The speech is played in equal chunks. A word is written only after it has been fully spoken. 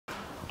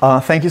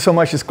Thank you so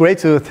much. It's great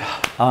to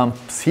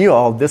see you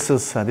all.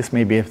 This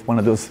may be one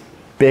of those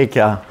big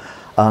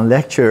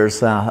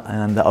lectures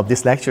and of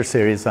this lecture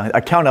series.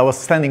 I was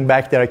standing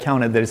back there. I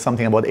counted. There is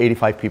something about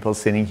 85 people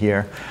sitting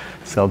here.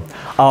 So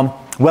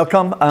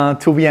welcome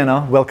to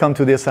Vienna. Welcome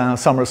to this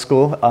summer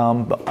school,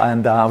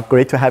 and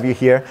great to have you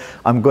here.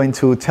 I'm going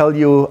to tell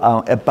you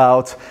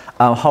about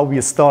how we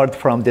start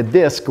from the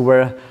disk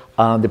where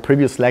the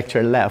previous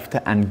lecture left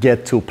and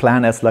get to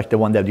planets like the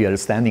one that you are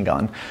standing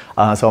on.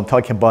 So I'm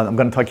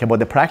going to talk about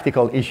the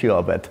practical issue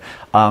of it.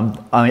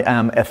 I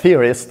am a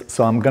theorist,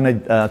 so I'm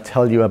going to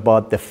tell you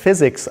about the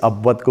physics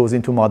of what goes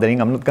into modeling.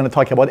 I'm not going to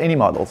talk about any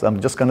models. I'm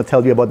just going to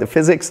tell you about the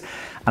physics,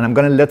 and I'm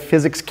going to let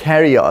physics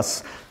carry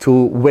us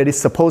to where it's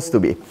supposed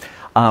to be.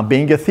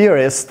 Being a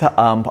theorist,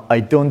 I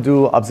don't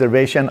do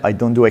observation, I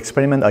don't do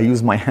experiment, I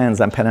use my hands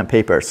and pen and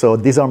paper. So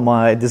these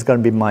are this is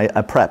going to be my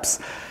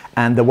preps.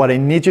 And what I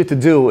need you to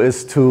do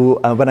is to,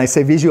 when I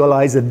say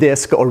visualize a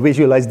disk or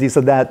visualize this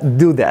or that,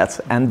 do that.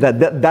 And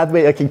that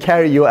way I can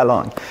carry you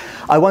along.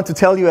 I want to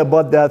tell you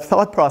about the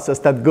thought process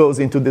that goes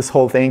into this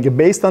whole thing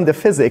based on the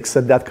physics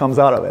that comes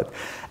out of it.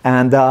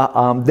 And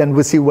then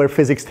we'll see where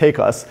physics take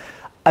us.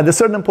 At a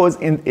certain point,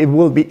 it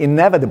will be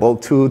inevitable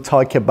to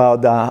talk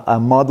about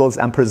models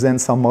and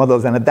present some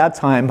models. And at that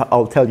time,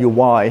 I'll tell you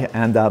why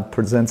and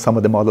present some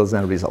of the models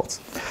and results.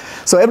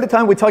 So every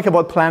time we talk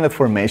about planet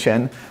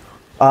formation,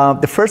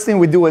 the first thing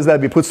we do is that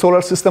we put solar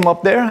system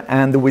up there,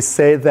 and we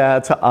say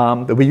that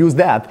we use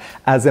that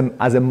as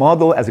a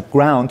model, as a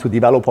ground to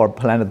develop our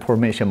planet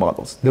formation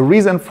models. The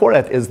reason for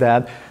it is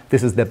that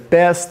this is the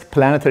best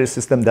planetary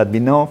system that we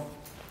know.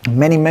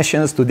 Many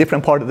missions to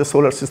different parts of the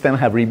solar system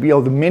have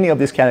revealed many of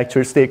these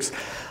characteristics,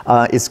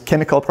 its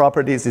chemical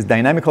properties, its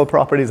dynamical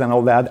properties, and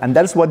all that. And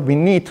that's what we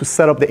need to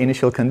set up the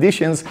initial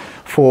conditions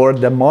for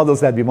the models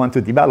that we want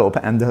to develop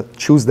and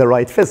choose the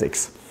right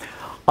physics.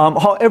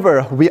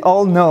 However, we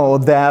all know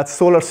that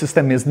solar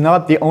system is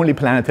not the only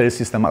planetary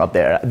system out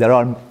there. There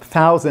are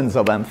thousands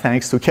of them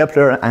thanks to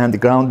Kepler and the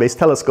ground-based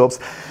telescopes.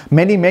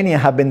 Many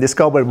have been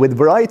discovered with a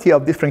variety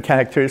of different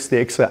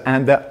characteristics,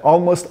 and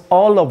almost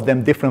all of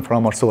them different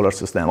from our solar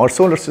system. Our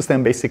solar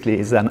system basically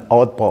is an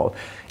oddball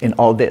in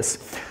all this.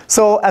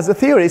 So as a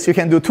theorist, you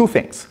can do two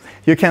things.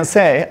 You can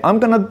say, I'm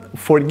going to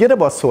forget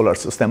about solar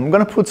system. I'm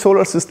going to put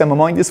solar system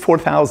among these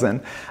 4,000,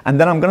 and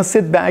then I'm going to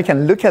sit back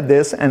and look at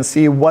this and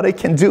see what I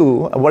can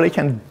do, what I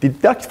can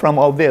deduct from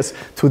all this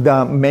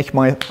to make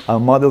my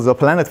models of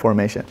planet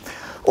formation.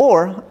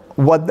 Or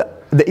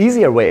what the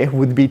easier way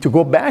would be to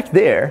go back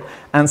there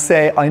and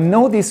say, I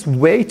know this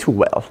way too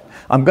well.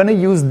 I'm going to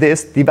use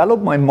this,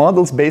 develop my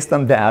models based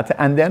on that,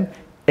 and then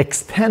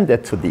extend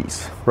it to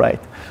these, right?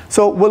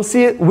 So we'll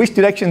see which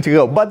direction to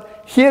go.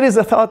 But here is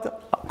a thought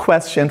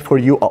question for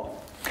you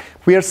all.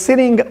 We are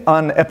sitting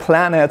on a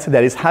planet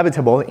that is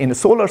habitable in a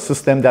solar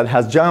system that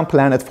has giant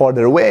planet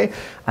farther away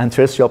and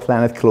terrestrial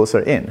planet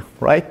closer in,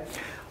 right?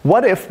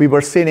 What if we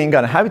were sitting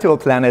on a habitable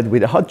planet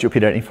with a hot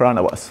Jupiter in front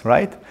of us,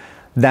 right?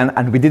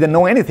 And we didn't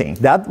know anything.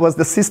 That was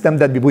the system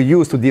that we would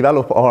use to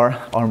develop our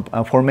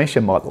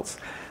formation models.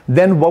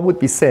 Then what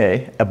would we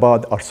say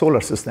about our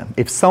solar system?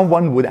 If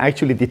someone would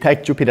actually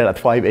detect Jupiter at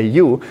 5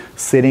 AU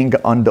sitting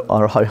on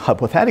our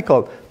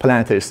hypothetical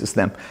planetary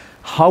system,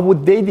 how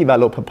would they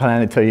develop a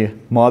planetary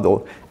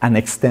model and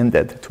extend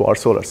it to our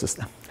solar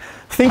system?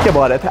 Think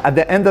about it. At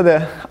the end of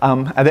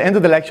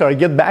the lecture, I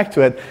get back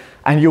to it,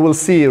 and you will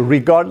see,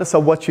 regardless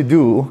of what you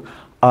do,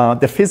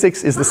 the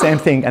physics is the same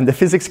thing, and the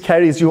physics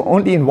carries you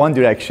only in one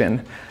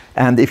direction.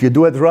 And if you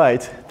do it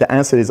right, the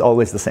answer is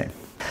always the same.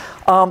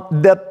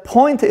 The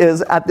point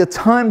is, at the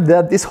time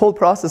that this whole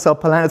process of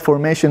planet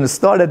formation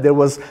started, there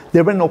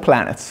were no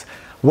planets.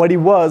 What it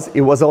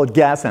was all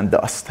gas and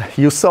dust.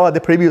 You saw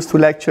the previous two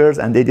lectures,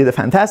 and they did a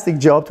fantastic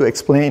job to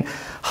explain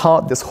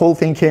how this whole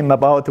thing came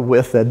about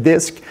with a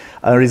disk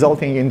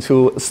resulting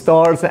into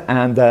stars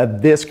and a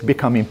disk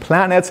becoming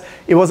planets.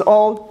 It was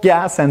all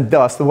gas and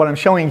dust. What I'm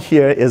showing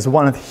here is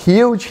one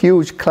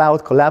huge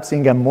cloud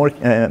collapsing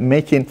and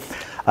making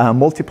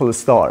multiple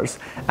stars.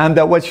 And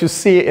what you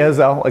see is,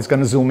 it's going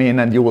to zoom in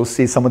and you will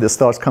see some of the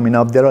stars coming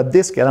up. There are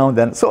disks around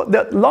them. So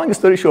the long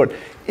story short,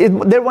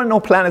 there were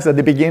no planets at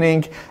the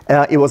beginning.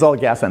 It was all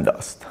gas and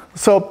dust.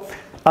 So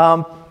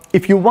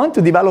if you want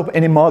to develop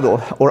any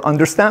model or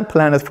understand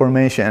planet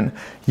formation,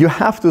 you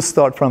have to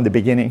start from the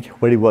beginning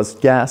where it was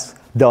gas,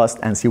 dust,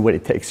 and see where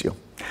it takes you.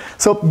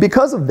 So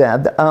because of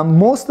that,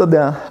 most of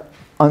the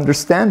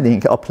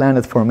understanding of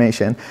planet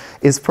formation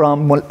is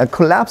from a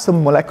collapse of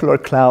molecular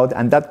cloud,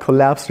 and that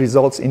collapse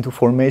results into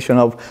formation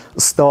of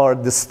star.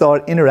 The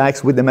star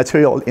interacts with the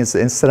material in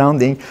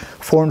surrounding,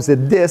 forms a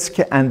disk,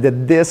 and the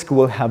disk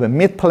will have a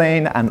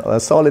midplane, and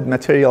a solid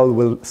material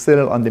will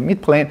settle on the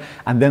midplane,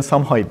 and then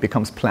somehow it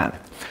becomes planet.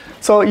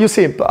 So you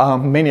see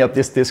many of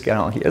these disks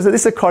around here. So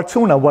this is a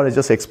cartoon of what I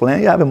just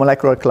explained. You have a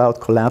molecular cloud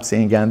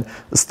collapsing, and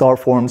the star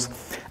forms,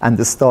 and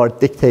the star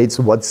dictates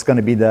what's going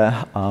to be the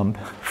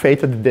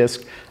fate of the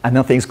disk, and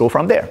then things go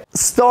from there.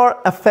 Star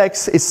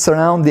affects its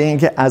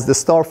surrounding. As the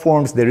star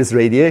forms, there is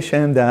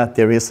radiation,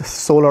 there is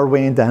solar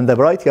wind, and a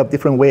variety of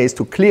different ways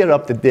to clear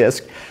up the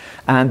disk.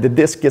 and the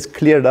disk gets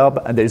cleared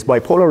up, and there is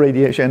bipolar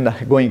radiation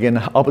going in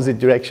opposite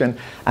direction,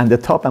 and the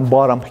top and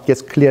bottom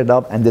gets cleared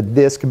up, and the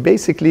disk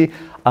basically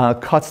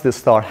cuts the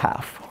star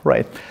half,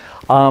 right?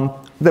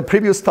 The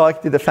previous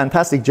talk did a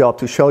fantastic job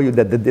to show you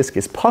that the disk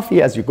is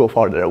puffy as you go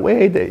farther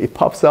away, it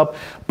puffs up.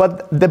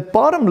 But the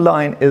bottom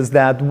line is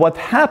that what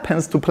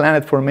happens to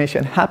planet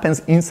formation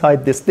happens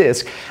inside this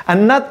disk,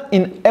 and not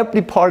in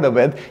every part of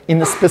it,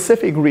 in a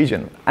specific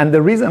region. And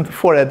the reason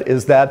for it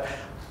is that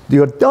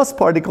your dust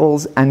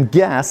particles and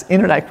gas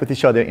interact with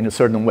each other in a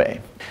certain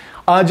way.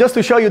 Just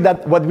to show you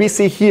that what we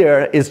see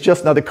here is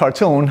just not a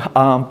cartoon.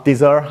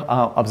 These are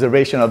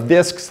observation of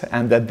disks,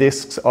 and the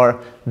disks are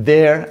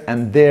there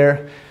and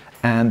there,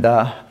 and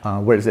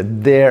where is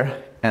it?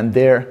 There and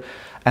there.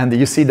 And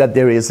you see that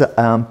there is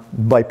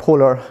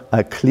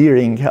bipolar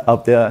clearing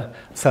of the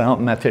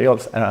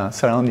materials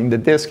surrounding the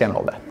disk and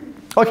all that.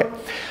 Okay,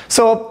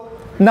 so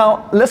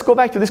now let's go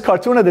back to this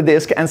cartoon of the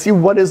disk and see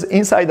what is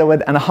inside of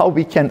it and how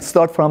we can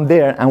start from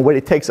there and where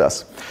it takes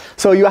us.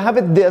 So you have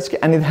a disk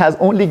and it has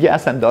only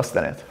gas and dust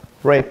in it,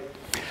 right?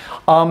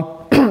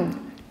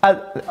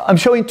 I'm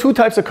showing two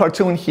types of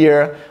cartoon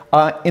here.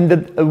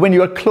 When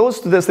you are close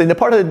to this, in the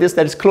part of the disk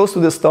that is close to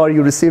the star,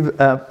 you receive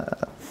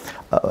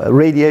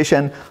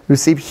radiation,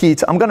 receive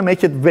heat. I'm going to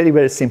make it very,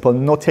 very simple,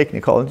 no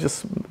technical.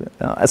 Just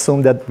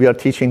assume that we are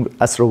teaching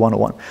Astro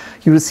 101.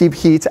 You receive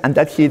heat, and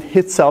that heat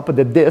hits up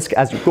the disk.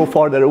 As you go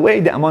farther away,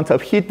 the amount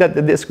of heat that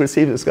the disk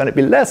receives is going to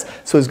be less,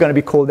 so it's going to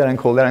be colder and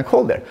colder and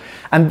colder.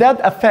 And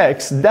that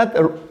affects,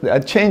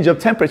 that change of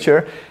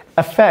temperature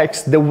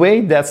affects the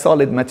way that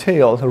solid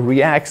material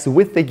reacts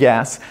with the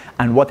gas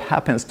and what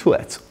happens to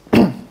it.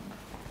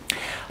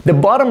 The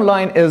bottom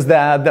line is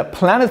that the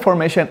planet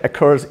formation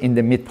occurs in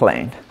the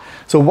midplane.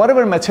 So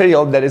whatever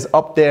material that is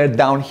up there,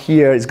 down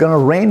here, is going to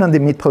rain on the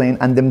midplane,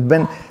 and then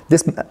when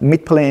this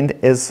midplane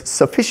is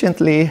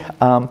sufficiently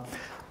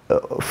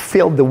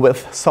filled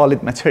with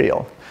solid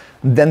material,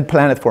 then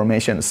planet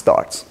formation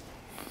starts.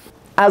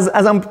 As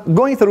I'm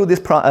going through this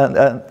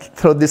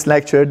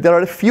lecture, there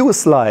are a few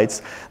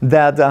slides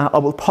that I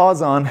will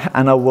pause on,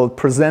 and I will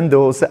present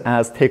those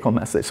as take-home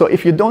message. So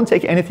if you don't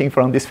take anything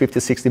from these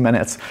 50, 60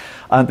 minutes,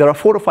 there are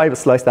 4 or 5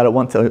 slides that I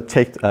want to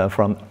take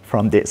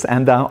from this,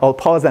 and I'll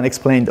pause and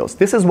explain those.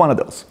 This is one of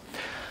those.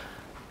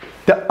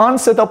 The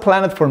onset of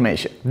planet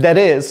formation, that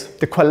is,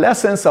 the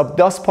coalescence of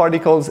dust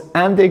particles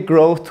and their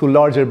growth to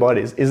larger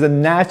bodies, is a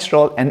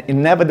natural and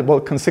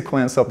inevitable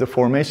consequence of the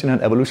formation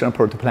and evolution of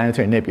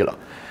protoplanetary nebula.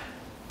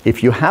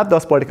 If you have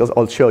dust particles,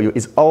 I'll show you,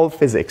 it's all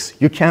physics.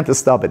 You can't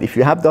stop it. If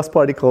you have dust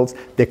particles,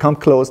 they come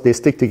close, they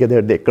stick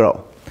together, they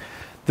grow.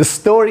 The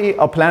story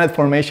of planet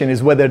formation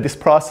is whether this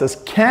process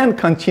can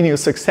continue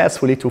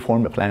successfully to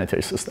form a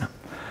planetary system.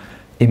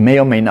 It may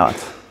or may not.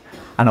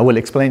 And I will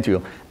explain to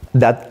you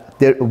that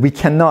we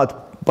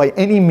cannot, by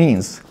any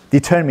means,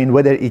 determine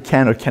whether it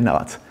can or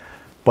cannot.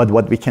 But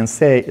what we can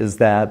say is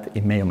that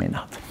it may or may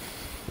not.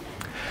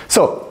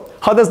 So,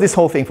 how does this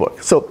whole thing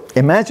work? So,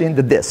 imagine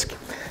the disk.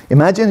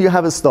 Imagine you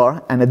have a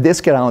star and a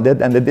disk around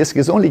it, and the disk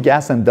is only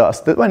gas and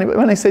dust.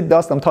 When I say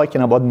dust, I'm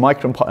talking about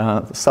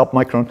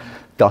submicron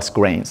dust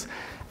grains.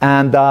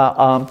 And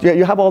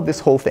you have all this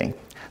whole thing.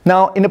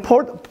 Now, in a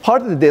part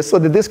of the disk, so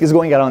the disk is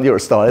going around your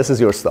star. This is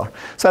your star.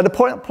 So at the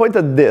point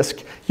of the disk,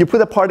 you put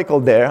a particle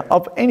there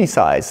of any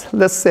size,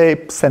 let's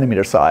say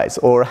centimeter size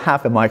or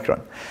half a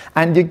micron.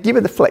 And you give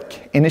it a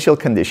flick, initial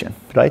condition,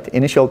 right?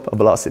 Initial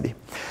velocity.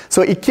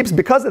 So it keeps,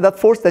 because of that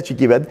force that you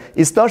give it,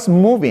 it starts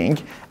moving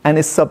and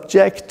is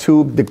subject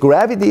to the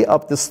gravity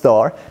of the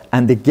star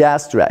and the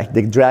gas drag,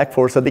 the drag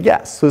force of the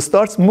gas. So it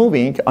starts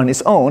moving on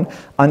its own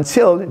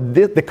until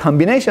the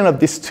combination of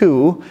these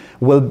two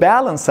will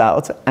balance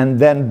out, and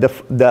then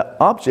the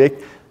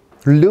object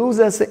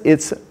loses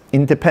its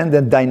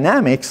independent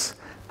dynamics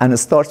and it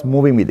starts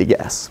moving with the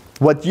gas.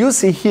 What you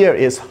see here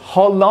is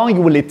how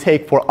long will it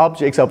take for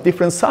objects of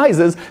different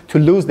sizes to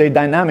lose their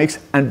dynamics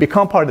and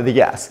become part of the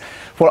gas.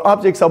 For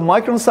objects of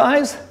micron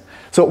size,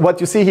 so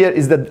what you see here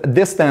is the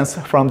distance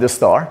from the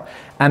star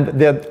and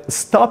the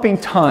stopping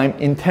time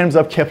in terms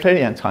of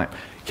Keplerian time.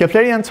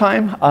 Keplerian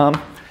time,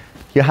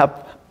 you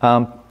have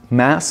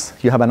mass,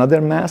 you have another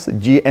mass,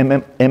 g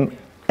m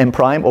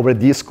prime over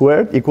d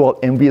squared equal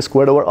mv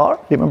squared over r.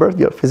 Remember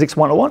your physics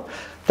 101?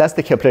 That's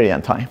the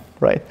Keplerian time,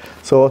 right?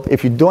 So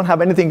if you don't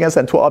have anything else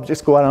and two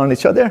objects go around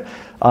each other,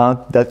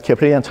 that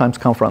Keplerian times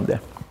come from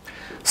there.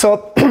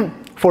 So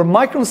for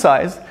micron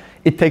size,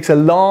 it takes a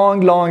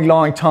long, long,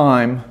 long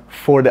time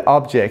for the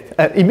object,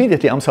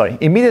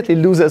 immediately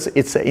loses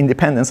its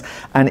independence,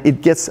 and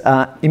it gets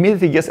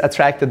immediately gets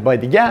attracted by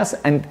the gas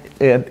and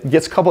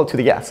gets coupled to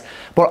the gas.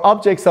 For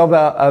objects of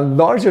a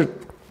larger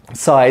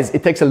size,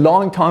 it takes a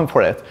long time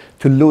for it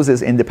to lose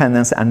its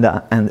independence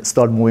and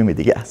start moving with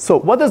the gas. So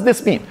what does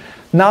this mean?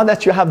 Now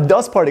that you have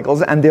dust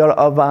particles and they are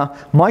of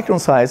micron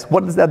size,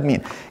 what does that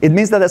mean? It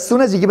means that as soon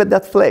as you give it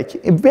that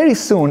flick, very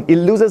soon it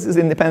loses its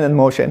independent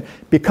motion,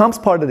 becomes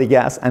part of the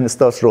gas, and it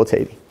starts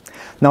rotating.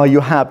 Now you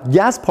have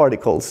gas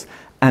particles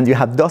and you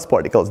have dust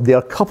particles. They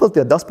are coupled,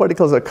 the dust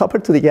particles are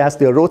coupled to the gas,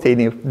 they are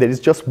rotating. There is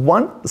just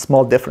one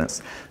small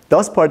difference.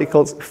 Dust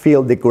particles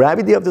feel the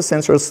gravity of the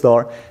central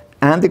star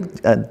and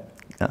the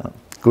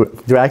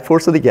drag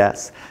force of the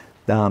gas.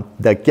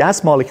 The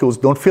gas molecules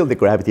don't feel the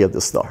gravity of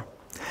the star.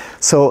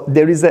 So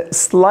there is a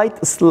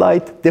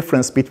slight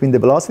difference between the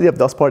velocity of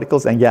dust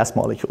particles and gas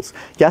molecules.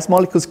 Gas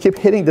molecules keep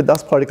hitting the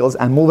dust particles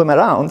and move them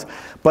around,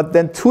 but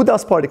then two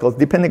dust particles,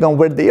 depending on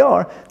where they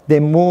are, they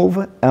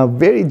move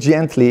very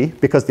gently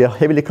because they are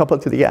heavily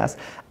coupled to the gas,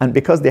 and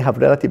because they have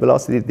relative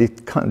velocity, they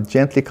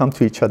gently come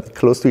to each other,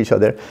 close to each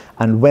other,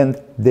 and when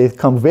they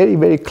come very,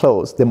 very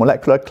close, the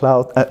molecular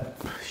cloud,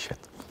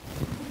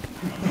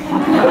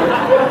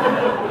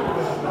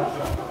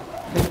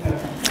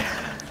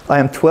 I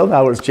am 12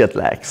 hours jet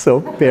lag, so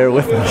bear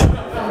with me.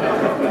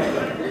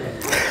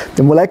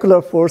 The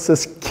molecular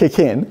forces kick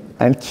in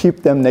and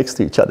keep them next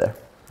to each other,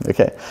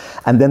 okay?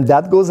 And then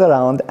that goes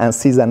around and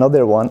sees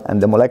another one,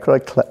 and the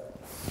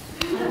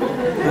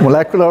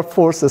molecular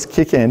forces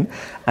kick in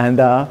and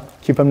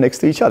keep them next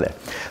to each other.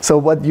 So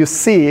what you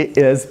see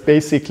is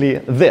basically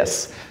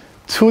this.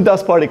 Two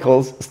dust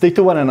particles stick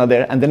to one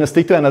another, and then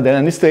stick to another,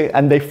 and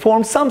they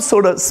form some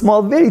sort of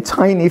small, very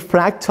tiny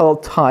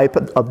fractal type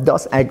of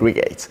dust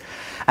aggregates.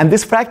 And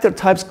these fractal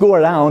types go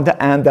around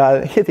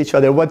and hit each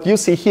other. What you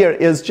see here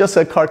is just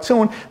a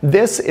cartoon.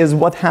 This is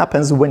what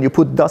happens when you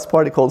put dust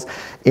particles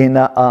in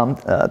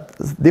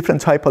different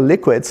type of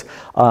liquids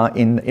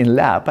in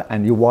lab,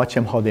 and you watch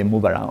them how they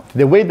move around.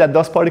 The way that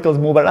dust particles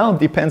move around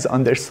depends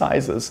on their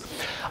sizes.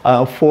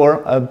 For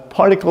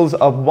particles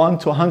of 1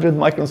 to 100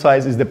 micron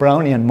size is the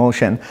Brownian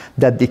motion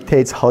that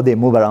dictates how they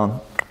move around.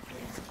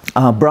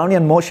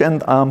 Brownian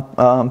motion,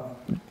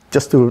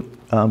 just to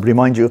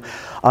remind you,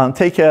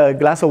 take a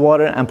glass of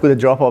water and put a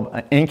drop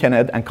of ink in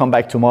it and come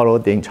back tomorrow.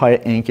 The entire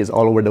ink is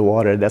all over the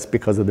water. That's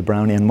because of the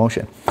Brownian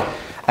motion.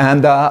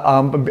 And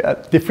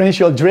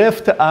differential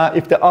drift,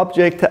 if the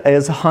object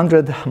is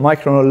 100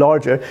 micron or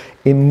larger,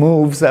 it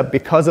moves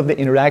because of the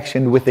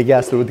interaction with the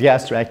gas through the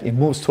gas track. It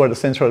moves toward the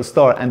central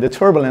star, and the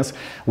turbulence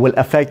will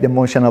affect the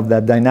motion of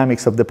the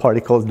dynamics of the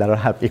particles that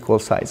have equal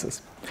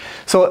sizes.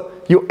 So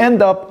you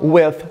end up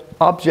with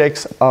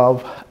objects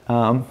of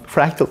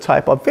fractal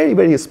type are very,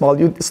 very small.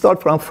 You start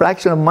from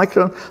fraction of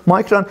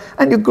micron,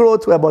 and you grow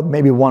to about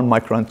maybe 1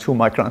 micron, 2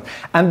 micron.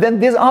 And then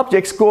these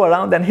objects go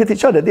around and hit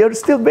each other. They are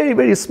still very,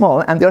 very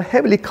small, and they're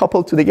heavily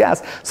coupled to the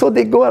gas. So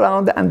they go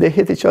around and they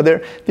hit each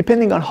other,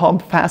 depending on how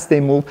fast they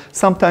move.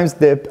 Sometimes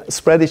they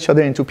spread each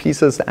other into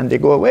pieces and they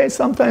go away.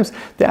 Sometimes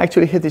they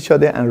actually hit each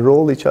other and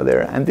roll each other.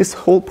 And this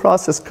whole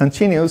process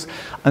continues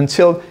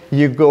until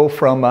you go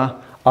from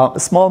a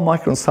small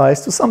micron size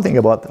to something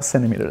about a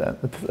centimeter,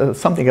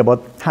 something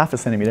about half a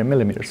centimeter,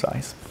 millimeter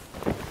size.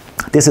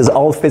 This is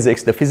all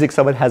physics. The physics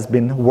of it has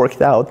been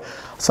worked out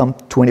some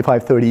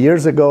 25, 30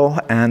 years ago,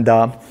 and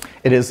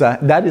it is,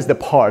 that is the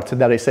part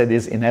that I said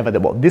is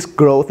inevitable. This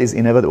growth is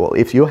inevitable.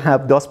 If you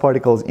have dust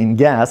particles in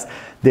gas,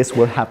 this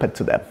will happen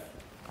to them.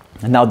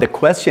 And now the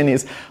question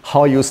is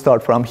how you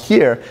start from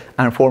here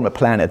and form a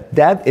planet.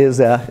 That is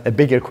a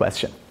bigger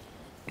question.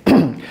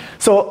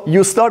 So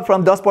you start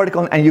from dust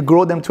particles and you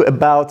grow them to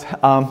about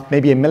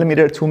maybe a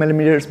millimeter, 2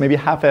 millimeters, maybe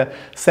half a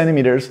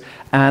centimeters,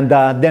 and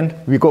then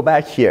we go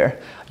back here.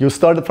 You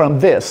started from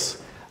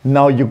this.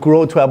 Now you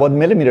grow to about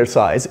millimeter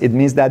size. It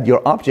means that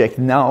your object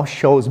now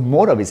shows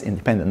more of its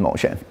independent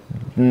motion.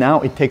 Now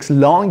it takes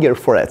longer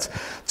for it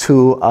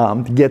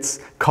to get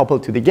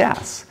coupled to the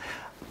gas.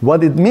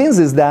 What it means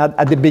is that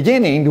at the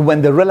beginning,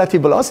 when the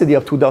relative velocity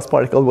of two dust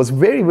particles was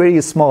very,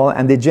 very small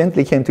and they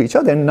gently came to each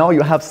other, now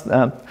you have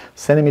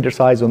centimeter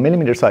size or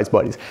millimeter size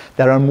bodies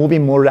that are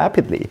moving more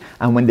rapidly.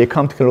 And when they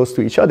come close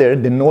to each other,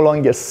 they no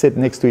longer sit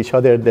next to each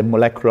other. The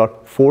molecular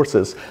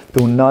forces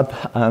do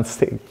not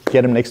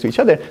get them next to each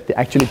other. They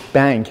actually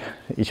bang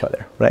each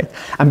other, right?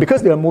 And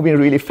because they are moving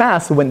really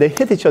fast, when they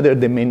hit each other,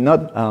 they may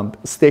not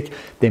stick.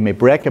 They may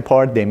break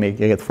apart. They may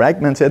get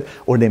fragmented,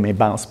 or they may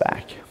bounce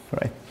back,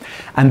 right?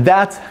 And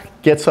that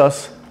gets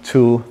us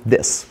to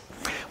this.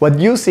 What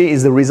you see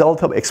is the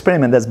result of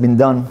experiment that's been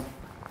done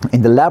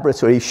in the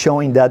laboratory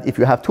showing that if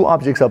you have two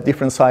objects of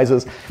different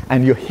sizes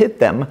and you hit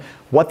them,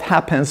 what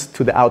happens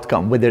to the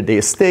outcome, whether they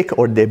stick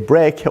or they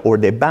break or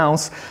they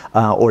bounce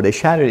or they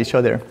shatter each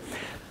other.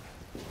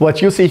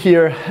 What you see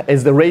here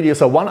is the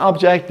radius of one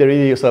object, the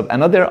radius of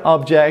another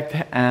object,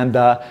 and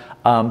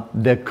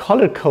the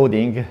color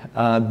coding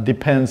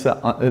represents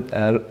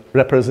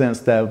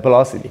the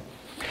velocity.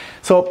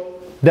 So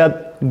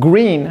that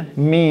green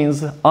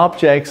means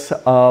objects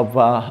of,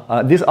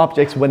 these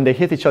objects, when they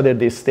hit each other,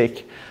 they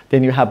stick.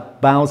 Then you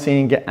have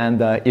bouncing and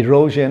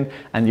erosion,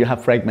 and you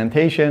have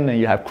fragmentation, and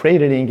you have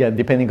cratering,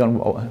 depending on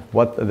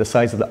what the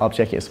size of the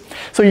object is.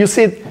 So you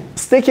see,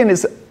 sticking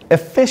is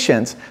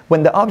efficient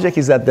when the object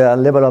is at the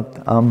level of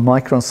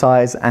micron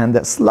size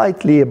and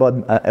slightly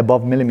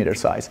above millimeter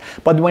size.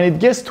 But when it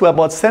gets to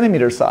about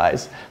centimeter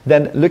size,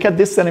 then look at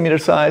this centimeter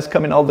size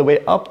coming all the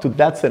way up to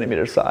that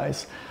centimeter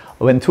size.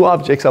 When two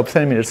objects of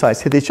centimeter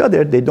size hit each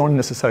other, they don't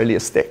necessarily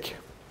stick.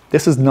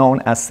 This is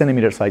known as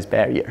centimeter size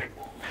barrier.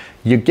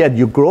 You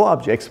grow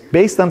objects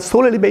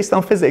solely based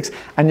on physics,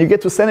 and you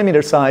get to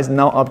centimeter size.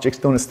 Now objects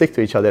don't stick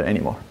to each other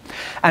anymore.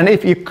 And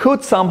if you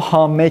could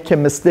somehow make a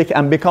mistake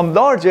and become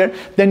larger,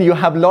 then you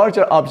have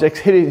larger objects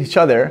hitting each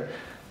other,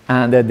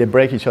 and they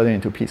break each other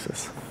into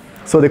pieces.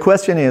 So the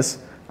question is,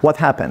 what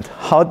happened?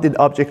 How did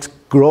objects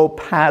grow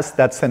past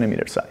that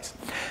centimeter size?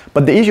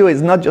 But the issue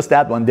is not just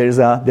that one. There's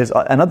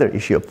another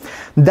issue.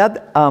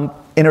 That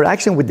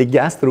interaction with the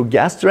gas through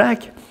gas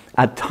drag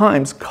at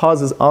times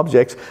causes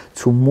objects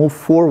to move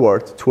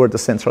forward toward the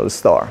central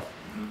star.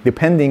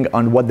 Depending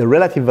on what the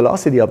relative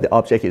velocity of the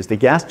object is, the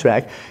gas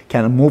drag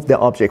can move the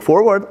object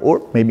forward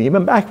or maybe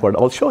even backward.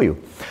 I'll show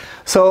you.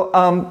 So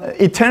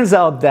it turns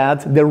out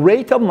that the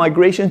rate of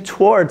migration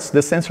towards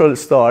the central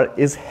star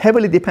is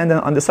heavily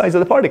dependent on the size of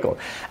the particle.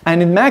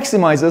 And it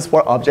maximizes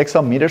for objects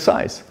of meter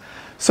size.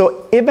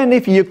 So even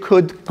if you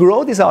could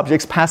grow these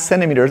objects past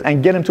centimeters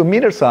and get them to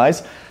meter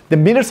size, the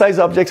meter size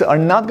objects are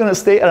not going to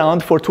stay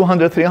around for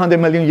 200, 300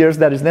 million years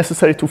that is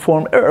necessary to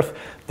form Earth.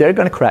 They're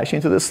going to crash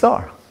into the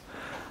star.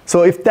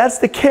 So if that's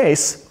the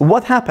case,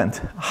 what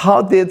happened?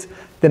 How did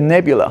the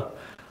nebula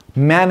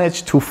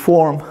manage to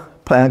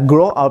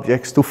grow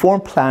objects to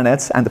form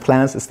planets, and the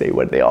planets stay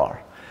where they are?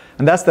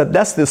 And that's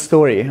the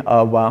story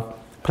of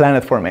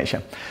planet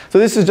formation. So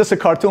this is just a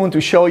cartoon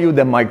to show you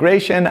the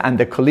migration and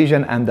the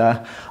collision and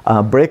the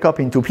breakup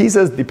into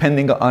pieces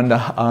depending on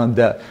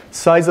the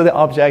size of the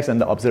objects and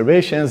the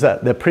observations.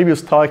 The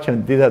previous talk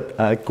did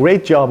a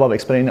great job of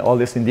explaining all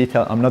this in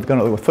detail. I'm not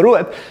going to go through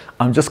it.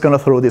 I'm just going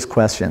to throw this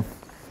question.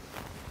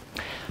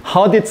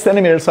 How did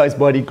centimeter-sized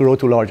body grow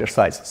to larger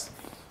sizes?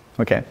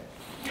 Okay.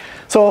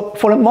 So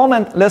for a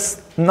moment,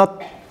 let's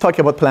not talk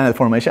about planet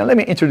formation. Let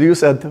me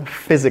introduce a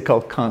physical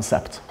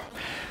concept.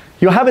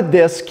 You have a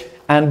disk,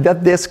 and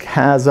that disk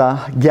has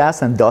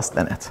gas and dust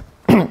in it.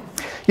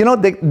 You know,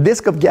 the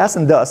disk of gas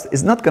and dust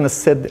is not going to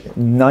sit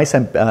nice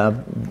and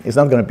it's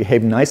not going to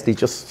behave nicely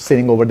just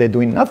sitting over there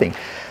doing nothing.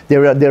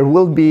 There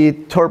will be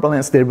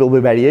turbulence, there will be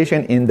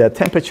variation in the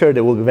temperature,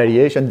 there will be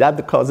variation.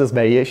 That causes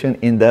variation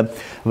in the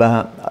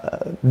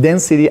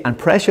density and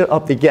pressure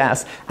of the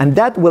gas, and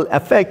that will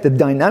affect the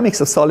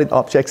dynamics of solid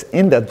objects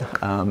in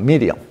the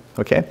medium.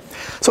 Okay?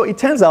 So it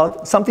turns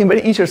out something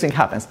very interesting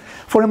happens.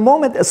 For a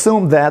moment,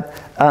 assume that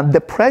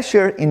the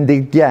pressure in the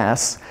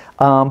gas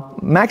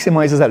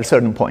maximizes at a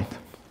certain point,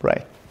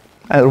 right?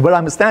 Where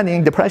I'm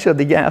standing, the pressure of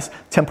the gas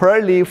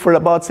temporarily for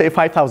about, say,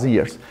 5,000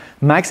 years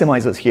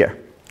maximizes here.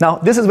 Now,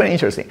 this is very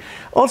interesting.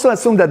 Also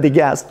assume that the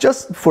gas,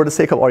 just for the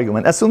sake of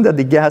argument, assume that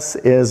the gas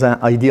is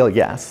an ideal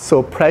gas.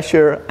 So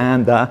pressure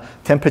and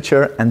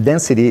temperature and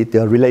density, they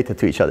are related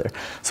to each other.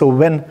 So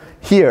when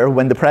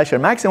the pressure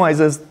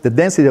maximizes, the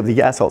density of the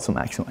gas also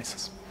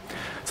maximizes.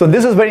 So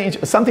this is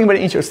something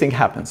very interesting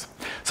happens.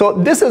 So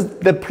this is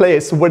the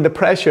place where the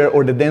pressure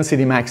or the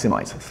density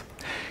maximizes.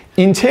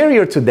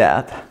 Interior to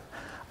that,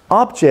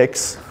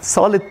 objects,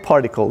 solid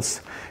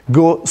particles,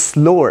 go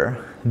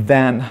slower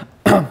than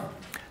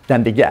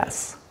the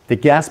gas. The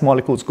gas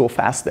molecules go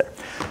faster.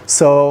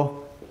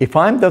 So if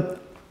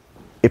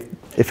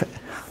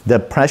the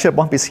pressure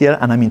bump is here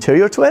and I'm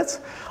interior to it,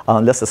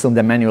 let's assume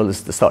that manual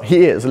is the star.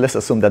 Let's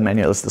assume that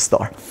manual is the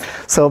star.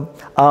 So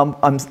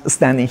I'm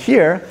standing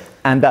here,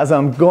 and as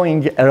I'm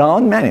going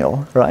around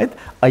manual, right,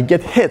 I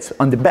get hit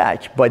on the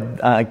back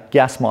by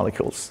gas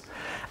molecules.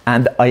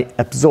 And I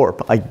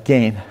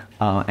gain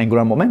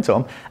angular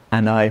momentum,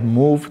 and I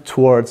move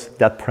towards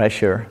that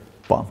pressure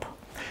bump.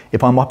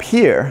 If I'm up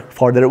here,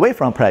 farther away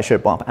from pressure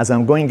bump, as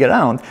I'm going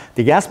around,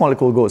 the gas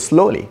molecule goes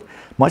slowly,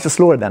 much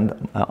slower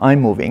than I'm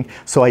moving,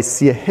 so I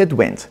see a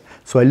headwind.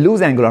 So I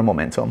lose angular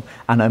momentum,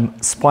 and I'm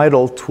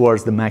spiral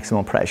towards the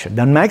maximum pressure.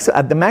 Then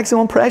at the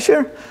maximum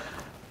pressure,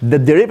 the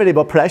derivative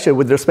of pressure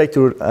with respect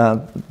to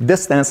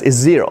distance is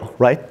 0,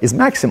 right? Is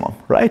maximum,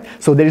 right?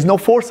 So there is no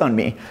force on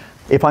me.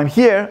 If I'm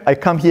here, I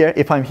come here.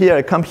 If I'm here,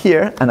 I come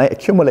here, and I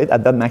accumulate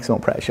at that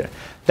maximum pressure.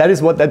 That is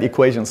what that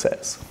equation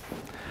says.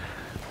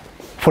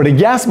 For the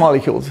gas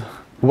molecules,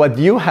 what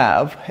you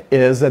have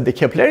is the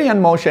Keplerian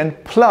motion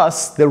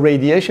plus the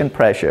radiation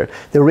pressure.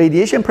 The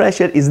radiation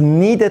pressure is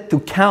needed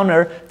to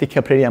counter the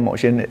Keplerian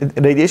motion.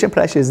 Radiation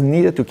pressure is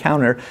needed to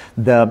counter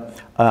the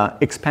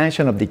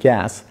expansion of the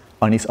gas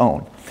on its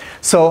own.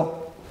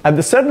 So at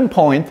a certain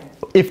point,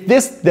 if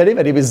this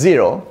derivative is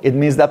 0, it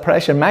means that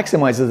pressure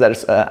maximizes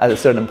at a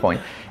certain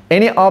point.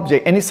 Any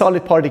object, any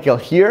solid particle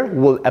here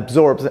will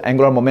absorb the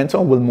angular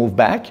momentum, will move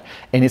back.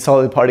 Any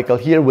solid particle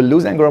here will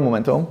lose angular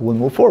momentum, will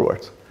move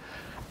forward.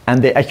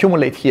 And they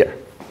accumulate here.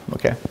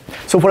 Okay?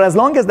 So for as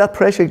long as that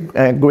pressure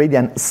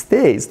gradient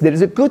stays, there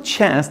is a good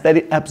chance that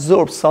it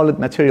absorbs solid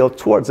material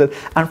towards it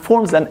and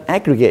forms an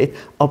aggregate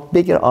of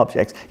bigger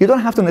objects. You don't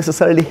have to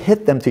necessarily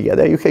hit them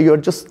together.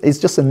 It's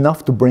just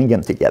enough to bring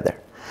them together.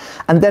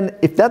 And then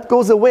if that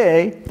goes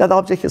away, that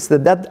object is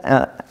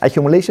that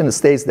accumulation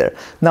stays there.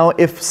 Now,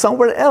 if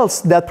somewhere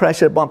else that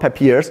pressure bump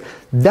appears,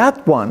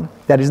 that one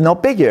that is now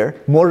bigger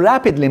more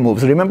rapidly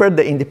moves. Remember,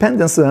 the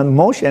independence and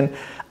motion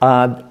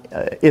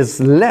is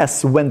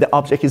less when the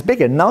object is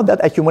bigger. Now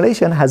that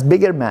accumulation has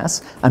bigger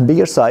mass and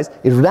bigger size,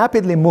 it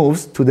rapidly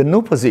moves to the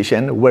new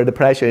position where the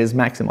pressure is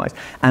maximized.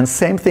 And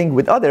same thing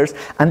with others,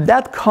 and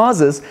that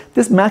causes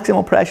this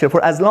maximum pressure.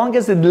 For as long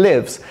as it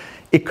lives,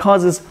 it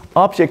causes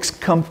objects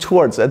come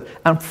towards it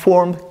and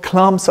form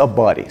clumps of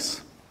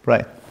bodies,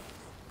 right?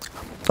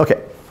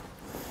 Okay.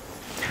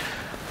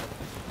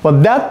 Well,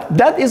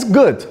 that is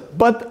good,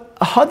 but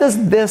how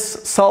does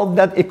this solve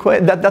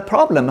that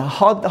problem?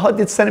 How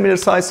did centimeter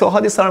size, so how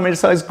did centimeter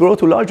size grow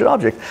to larger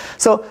object?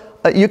 So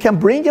you can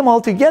bring them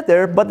all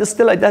together, but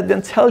still that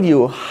doesn't tell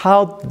you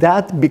how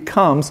that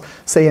becomes,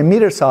 say, a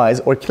meter size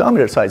or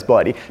kilometer size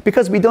body,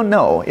 because we don't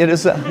know. It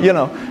is,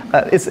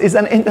 it's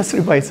an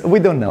industry base. We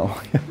don't know.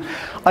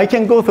 I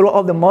can go through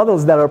all the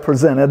models that are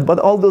presented, but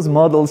all those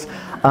models,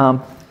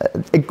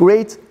 a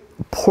great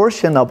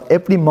portion of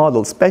every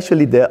model,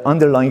 especially the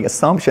underlying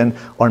assumption,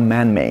 are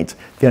man-made.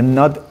 They're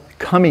not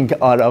coming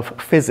out of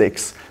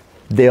physics.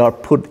 They are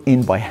put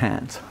in by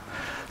hand.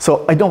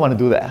 So I don't want to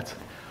do that.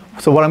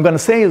 So what I'm going to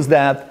say is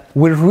that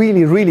we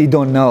really, really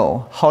don't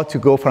know how to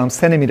go from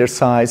centimeter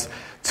size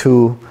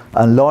to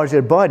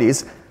larger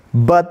bodies,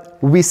 but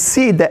we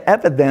see the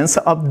evidence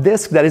of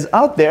disk that is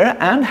out there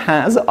and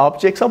has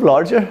objects of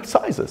larger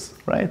sizes,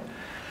 right?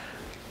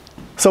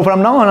 So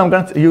from now on, I'm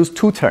going to use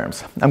two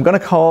terms. I'm going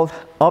to call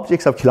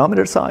objects of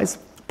kilometer size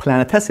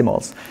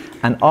planetesimals,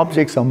 and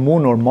objects of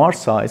Moon or Mars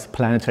size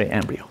planetary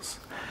embryos.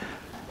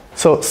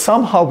 So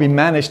somehow we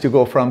managed to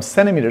go from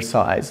centimeter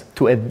size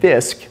to a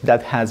disk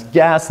that has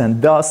gas and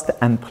dust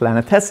and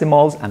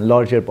planetesimals and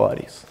larger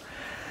bodies.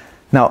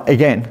 Now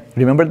again,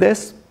 remember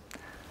this?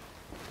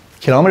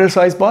 Kilometer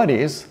sized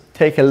bodies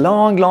take a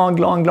long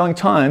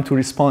time to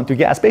respond to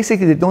gas.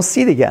 Basically, they don't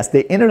see the gas.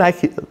 They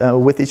interact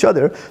with each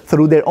other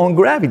through their own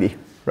gravity,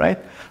 right?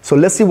 So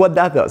let's see what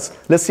that does.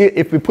 Let's see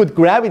if we put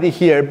gravity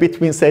here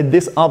between, say,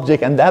 this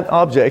object and that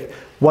object,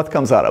 what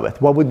comes out of it?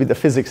 What would be the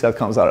physics that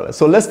comes out of it?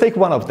 So let's take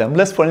one of them.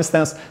 Let's, for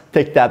instance,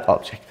 take that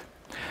object.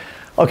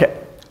 Okay,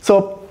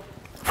 so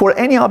for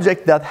any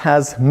object that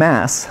has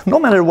mass, no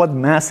matter what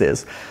mass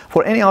is,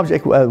 for any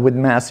object with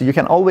mass, you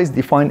can always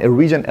define a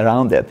region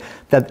around it,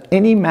 that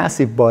any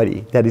massive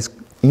body that is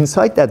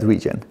inside that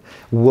region,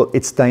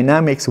 its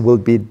dynamics will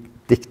be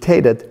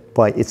dictated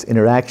by its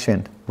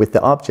interaction with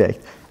the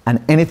object, and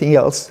anything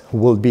else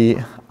will be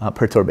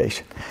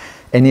perturbation.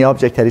 Any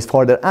object that is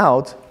farther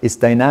out, its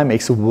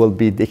dynamics will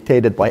be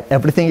dictated by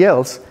everything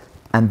else,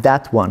 and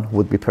that one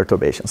would be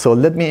perturbation. So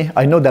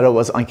I know that I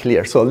was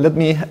unclear, so let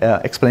me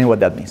explain what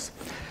that means.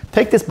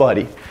 Take this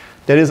body.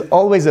 There is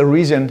always a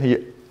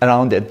region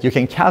around it. You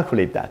can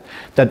calculate that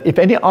if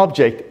any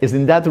object is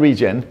in that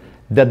region,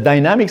 the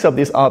dynamics of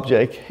this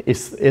object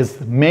is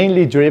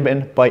mainly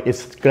driven by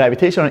its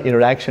gravitational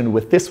interaction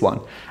with this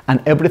one,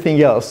 and everything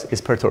else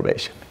is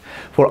perturbation.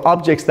 For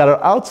objects that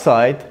are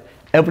outside,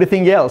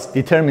 everything else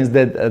determines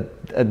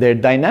their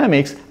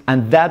dynamics,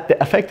 and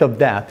the effect of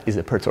that is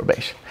a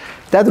perturbation.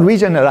 That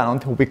region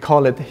around, we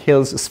call it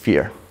Hill's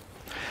sphere.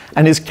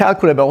 And it's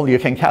calculable. You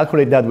can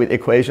calculate that with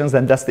equations,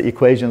 and that's the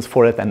equations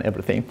for it and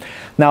everything.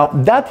 Now,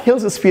 that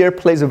Hill's sphere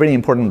plays a very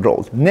important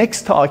role.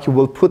 Next talk, you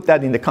will put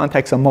that in the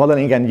context of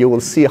modeling, and you will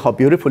see how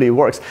beautifully it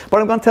works. But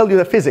I'm going to tell you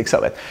the physics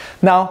of it.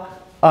 Now,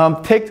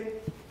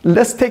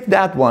 let's take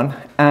that one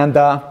and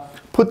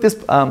put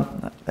this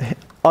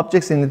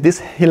objects in this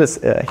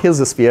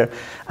Hill's sphere,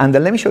 and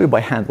then let me show you by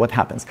hand what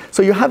happens.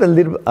 So you have a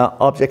little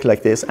object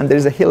like this, and there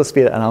is a Hill's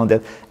sphere around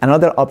it.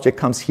 Another object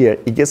comes here.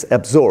 It gets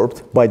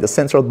absorbed by the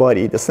central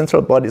body. The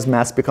central body's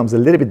mass becomes a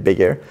little bit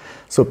bigger.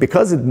 So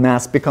because its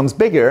mass becomes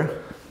bigger,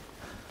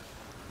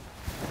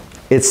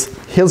 its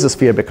Hill's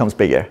sphere becomes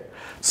bigger.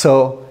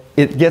 So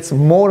it gets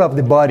more of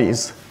the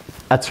bodies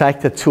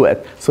attracted to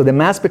it. So the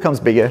mass becomes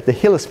bigger, the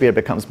Hill's sphere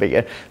becomes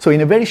bigger. So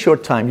in a very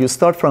short time, you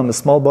start from a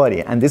small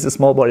body, and these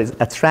small bodies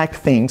attract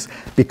things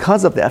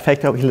because of the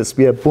effect of Hill's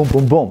sphere, boom,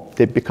 boom, boom.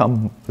 They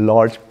become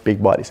large,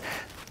 big bodies.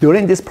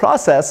 During this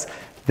process,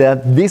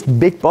 these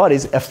big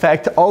bodies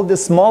affect all the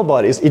small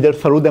bodies, either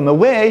throw them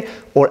away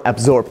or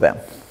absorb them.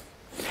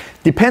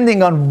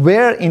 Depending on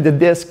where in the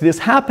disk this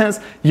happens,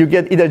 you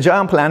get either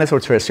giant planets or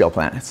terrestrial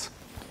planets.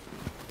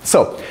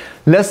 So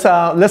let's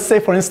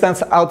say, for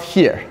instance, out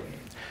here.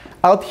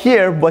 Out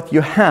here, what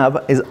you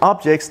have is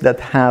objects that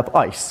have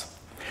ice.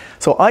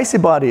 So icy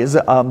bodies,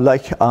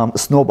 like a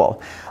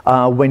snowball.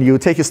 When you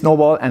take a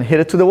snowball and hit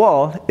it to the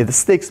wall, it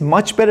sticks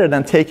much better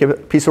than take a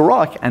piece of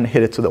rock and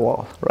hit it to the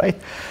wall, right?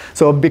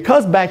 So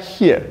because back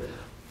here,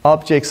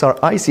 objects are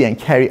icy and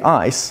carry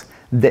ice,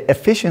 the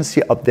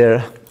efficiency of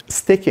their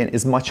sticking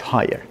is much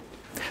higher.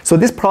 So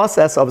this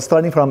process of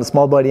starting from a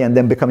small body and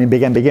then becoming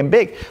big and big and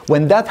big,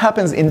 when that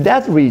happens in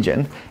that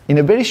region, in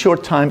a very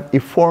short time, it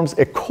forms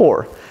a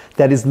core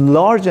that is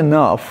large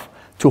enough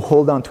to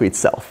hold on to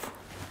itself.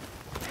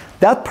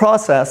 That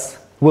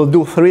process will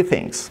do three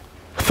things.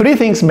 Three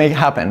things may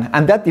happen,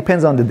 and that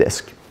depends on the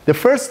disk. The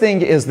first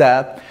thing is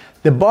that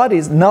the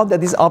bodies, now that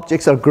these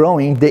objects are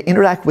growing, they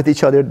interact with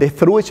each other, they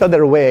throw each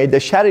other away, they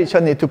shatter each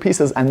other into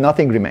pieces, and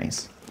nothing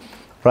remains,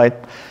 right?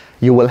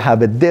 You will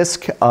have a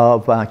disk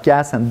of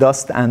gas and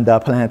dust and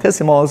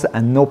planetesimals,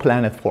 and no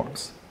planet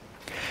forms.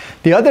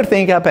 The other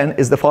thing happen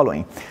is the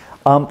following.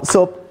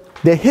 So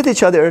they hit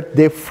each other,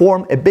 they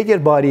form a bigger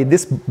body.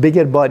 This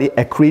bigger body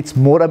accretes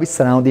more of its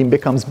surrounding,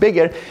 becomes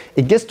bigger.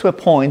 It gets to a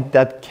point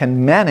that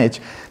can manage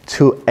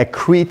to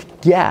accrete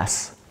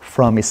gas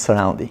from its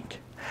surrounding.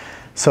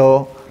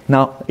 So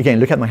now, again,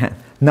 look at my hand.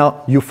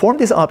 Now, you form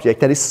this object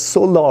that is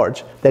so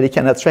large that it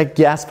can attract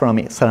gas from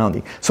its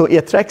surrounding. So it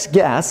attracts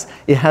gas,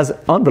 it has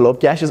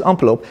envelope, gaseous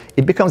envelope,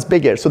 it becomes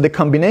bigger. So the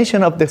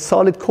combination of the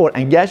solid core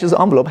and gaseous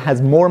envelope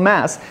has more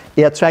mass,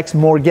 it attracts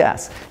more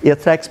gas. It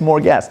attracts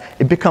more gas.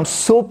 It becomes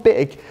so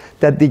big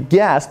that the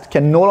gas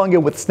can no longer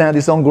withstand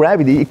its own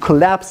gravity, it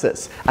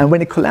collapses. And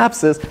when it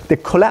collapses, the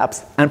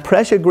collapse and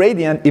pressure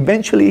gradient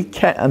eventually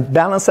can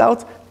balance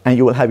out, and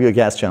you will have your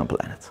gas giant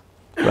planet,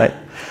 right?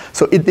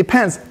 So it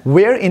depends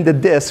where in the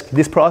disk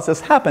this process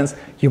happens.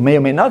 You may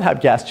or may not have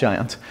gas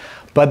giant,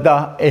 but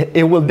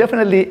it will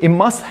definitely, it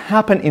must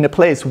happen in a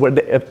place where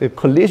the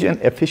collision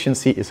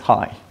efficiency is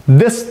high.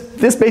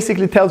 This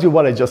basically tells you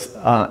what I just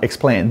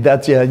explained,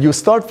 that you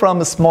start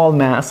from a small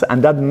mass,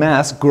 and that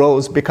mass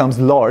grows, becomes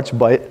large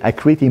by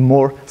accreting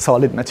more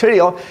solid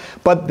material,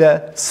 but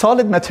the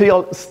solid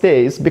material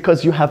stays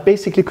because you have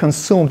basically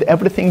consumed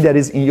everything that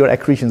is in your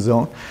accretion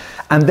zone,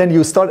 and then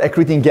you start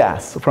accreting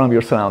gas from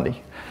your surrounding.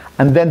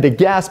 And then the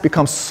gas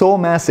becomes so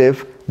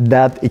massive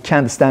that it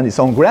can't stand its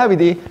own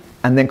gravity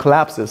and then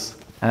collapses.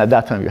 And at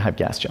that time, you have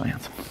gas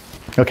giant.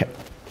 Okay.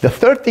 The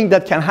third thing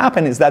that can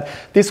happen is that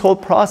this whole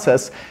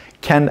process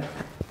can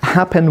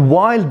happen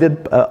while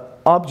the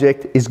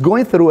object is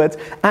going through it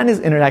and is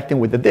interacting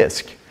with the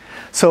disk.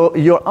 So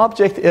your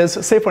object is,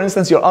 say for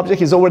instance, your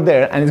object is over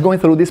there and is going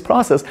through this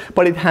process,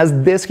 but it has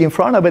disk in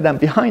front of it and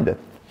behind it.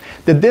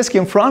 The disk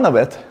in front of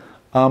it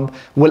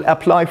will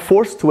apply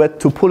force to it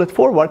to pull it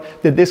forward.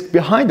 The disk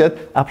behind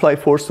it apply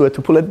force to it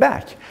to pull it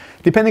back.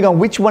 Depending on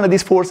which one of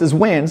these forces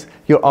wins,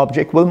 your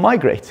object will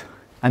migrate.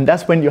 And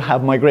that's when you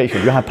have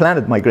migration. You have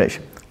planet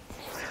migration.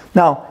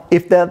 Now,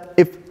 if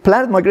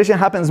planet migration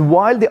happens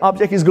while the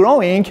object is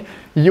growing,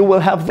 you will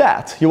have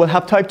that. You will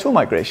have type 2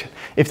 migration.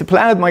 If the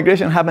planet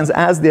migration happens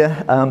as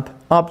the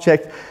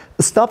object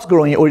stops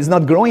growing or is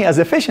not growing as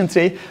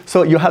efficiently,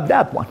 so you have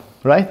that one,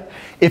 right?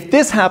 If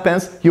this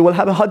happens, you will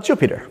have a hot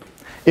Jupiter.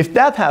 If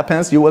that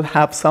happens, you will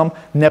have some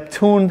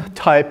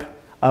Neptune-type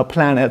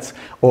planets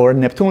or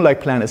Neptune-like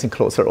planets in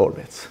closer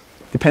orbits,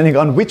 depending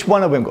on which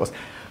one of them goes.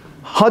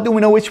 How do we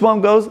know which one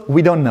goes?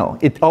 We don't know.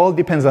 It all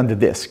depends on the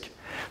disk.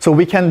 So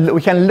we can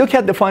look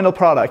at the final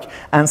product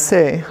and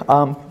say,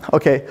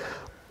 okay,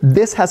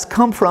 this has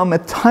come from a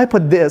type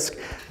of disk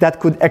that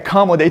could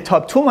accommodate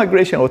type 2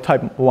 migration or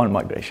type 1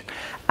 migration.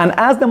 And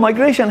as the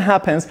migration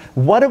happens,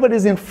 whatever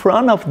is in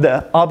front of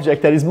the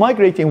object that is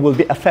migrating will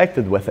be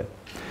affected with it.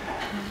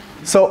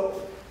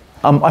 So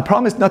I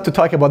promised not to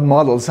talk about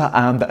models,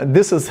 and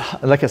this is,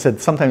 like I said,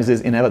 sometimes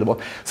is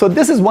inevitable. So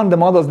this is one of the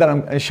models that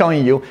I'm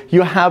showing you.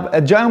 You have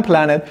a giant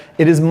planet,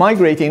 it is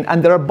migrating,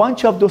 and there are a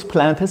bunch of those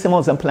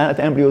planetesimals and planet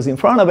embryos in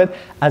front of it.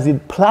 As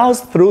it plows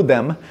through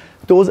them,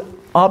 those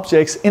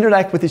objects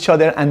interact with each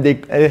other, and they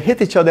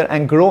hit each other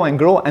and grow,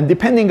 and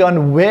depending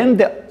on when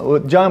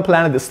the giant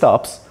planet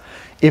stops,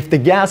 if the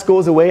gas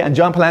goes away and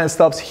giant planet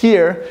stops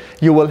here,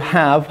 you will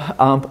have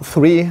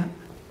 3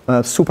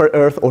 super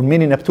Earth or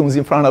mini Neptunes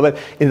in front of it.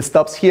 If it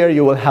stops here,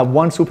 you will have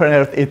 1 super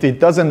Earth. If it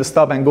doesn't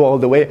stop and go all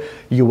the way,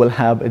 you will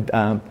have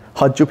a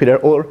hot Jupiter,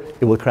 or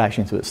it will crash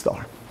into a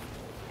star.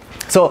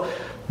 So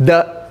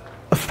the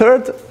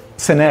third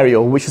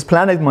scenario, which is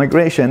planet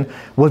migration,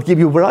 will give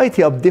you a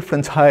variety of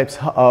different types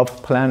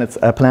of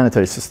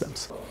planetary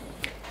systems.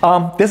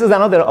 This is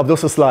another of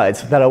those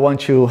slides that I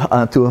want you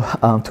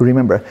to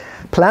remember.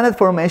 Planet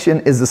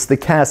formation is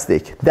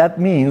stochastic. That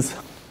means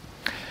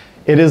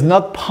it is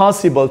not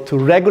possible to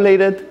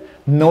regulate it,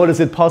 nor is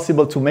it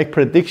possible to make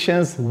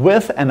predictions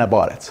with and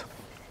about it.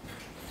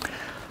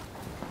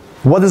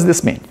 What does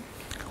this mean?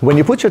 When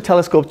you put your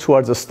telescope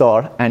towards a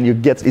star and you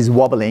get it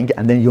wobbling,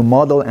 and then you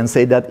model and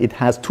say that it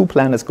has 2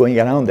 planets going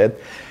around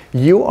it,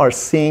 you are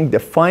seeing the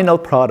final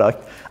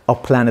product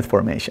of planet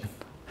formation.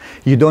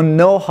 You don't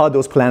know how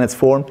those planets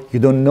form. You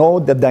don't know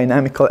the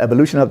dynamical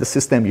evolution of the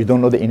system. You don't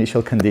know the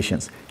initial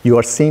conditions. You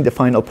are seeing the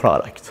final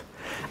product.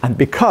 And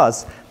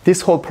because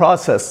this whole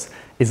process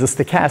is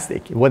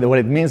stochastic, what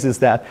it means is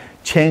that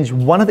change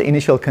one of the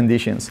initial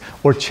conditions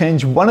or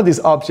change one of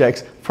these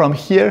objects from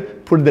here,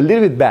 put it a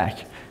little bit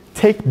back,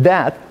 take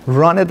that,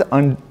 run it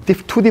on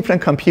 2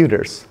 different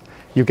computers,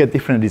 you get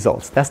different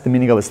results. That's the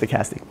meaning of a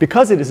stochastic.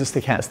 Because it is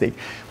stochastic,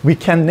 we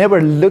can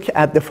never look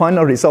at the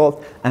final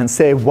result and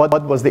say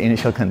what was the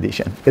initial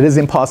condition. It is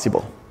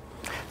impossible.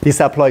 This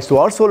applies to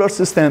our solar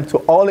system, to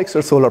all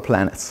extrasolar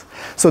planets.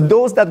 So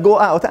those that go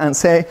out and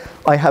say,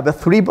 I have a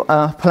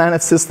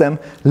 3-planet system,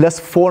 let's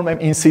form them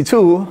in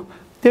situ,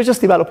 they're just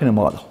developing a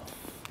model.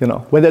 You know,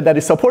 whether that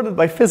is supported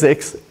by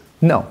physics,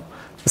 no.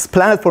 This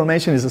planet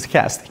formation is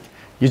stochastic.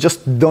 You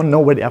just don't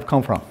know where they have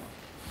come from.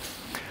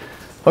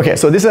 Okay,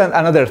 so this is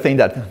another thing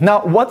that,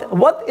 now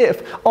what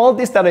if all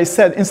this that I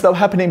said, instead of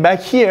happening back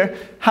here,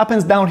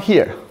 happens down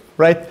here?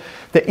 right?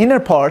 The inner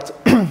part,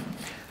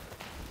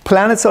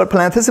 planets are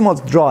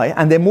planetesimals dry,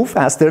 and they move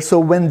faster, so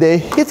when they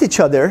hit each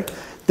other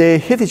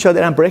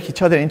and break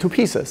each other into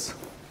pieces,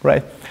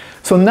 right?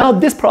 So now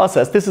this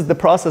process, this is the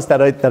process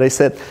that I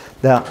said,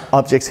 the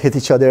objects hit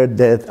each other,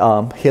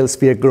 the Hill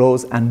sphere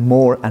grows, and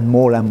more and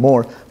more and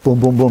more, boom,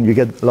 boom, boom, you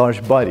get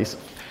large bodies.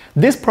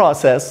 This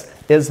process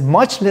is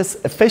much less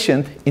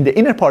efficient in the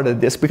inner part of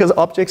the disk because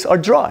objects are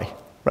dry,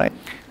 right?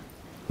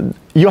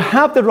 You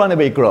have the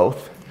runaway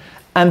growth,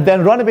 and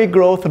then runaway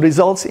growth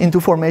results into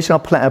formation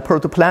of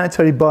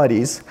protoplanetary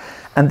bodies,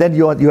 and then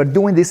you are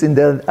doing this in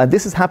the,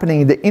 this is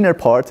happening in the inner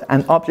part,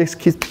 and objects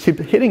keep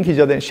hitting each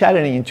other and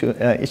shattering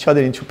each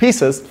other into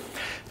pieces.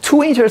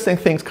 Two interesting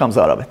things comes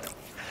out of it.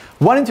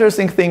 One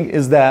interesting thing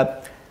is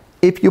that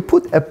if you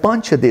put a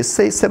bunch of these,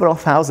 say several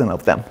thousand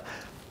of them,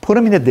 put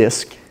them in a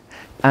disk,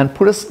 and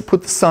put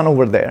the sun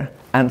over there,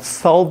 and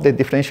solve the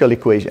differential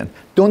equation.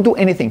 Don't do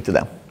anything to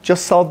them.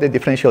 Just solve the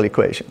differential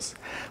equations.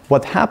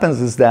 What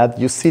happens is that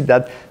you see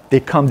that they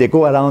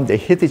go around, they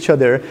hit each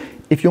other.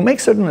 If you make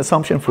certain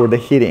assumption for the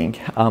hitting,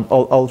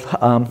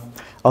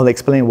 I'll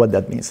explain what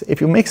that means.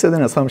 If you make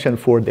certain assumption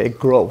for the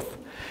growth,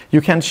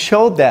 you can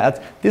show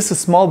that these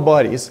small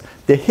bodies,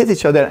 they hit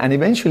each other and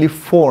eventually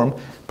form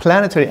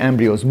planetary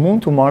embryos, moon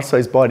to Mars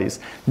sized bodies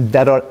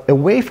that are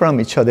away from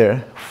each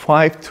other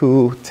 5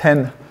 to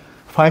 10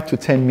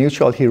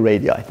 mutual Hill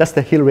radii. That's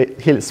the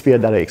Hill sphere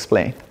that I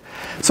explained.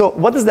 So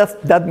what does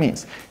that mean?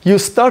 You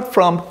start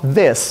from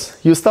this,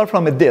 you start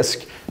from a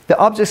disk, the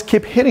objects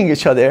keep hitting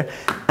each other,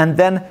 and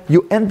then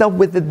you end up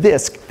with a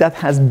disk that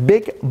has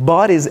big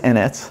bodies in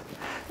it,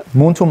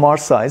 moon to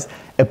Mars size,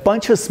 a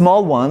bunch of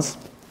small ones,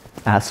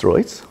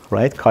 asteroids,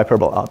 right, Kuiper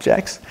belt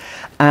objects,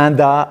 and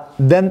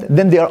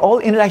then they are all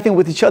interacting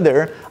with each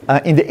other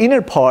in the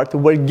inner part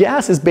where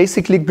gas is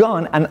basically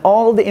gone and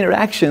all the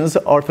interactions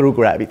are through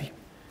gravity.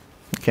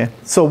 Okay,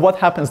 so what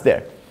happens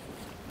there?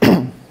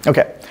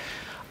 Okay,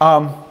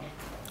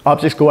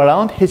 objects go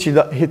around, hit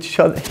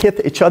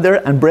each other,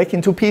 and break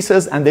into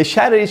pieces, and they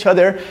shatter each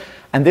other.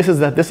 And this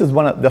is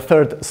one of the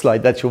third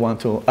slide that I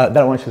want you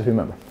to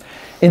remember.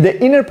 In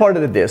the inner part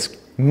of the disk,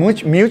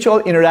 mutual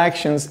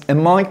interactions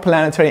among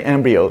planetary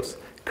embryos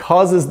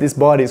causes these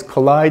bodies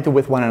collide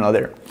with one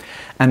another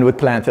and with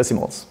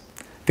planetesimals.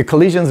 The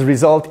collisions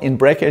result in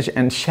breakage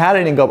and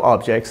shattering of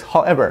objects.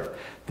 However,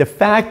 the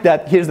fact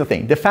that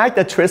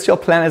terrestrial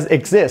planets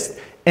exist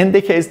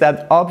indicates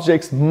that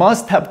objects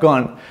must have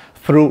gone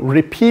through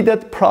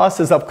repeated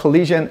process of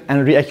collision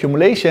and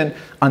reaccumulation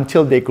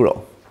until they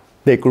grow.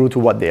 They grew to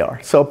what they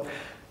are. So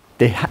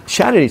they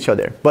shatter each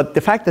other. But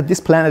the fact that this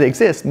planet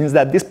exists means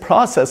that this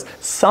process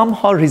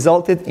somehow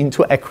resulted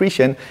into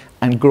accretion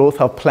and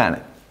growth of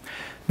planet.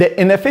 The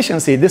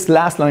inefficiency, this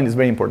last line is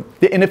very important.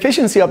 The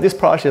inefficiency of this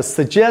process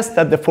suggests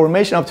that the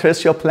formation of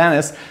terrestrial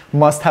planets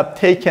must have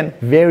taken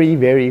very,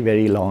 very,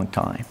 very long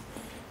time.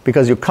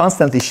 Because you're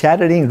constantly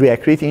shattering, and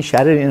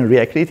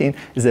reaccreting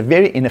is a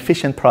very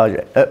inefficient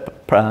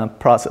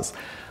process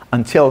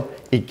until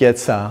it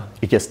gets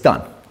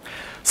done.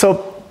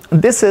 So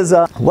this is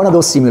one of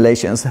those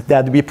simulations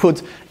that we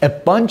put a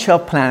bunch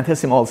of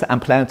planetesimals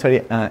and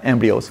planetary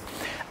embryos,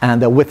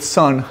 and with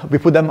sun, we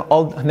put them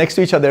all next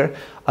to each other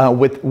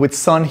with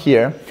sun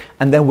here,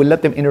 and then we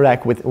let them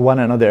interact with one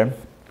another.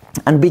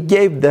 And we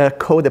gave the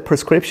code a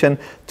prescription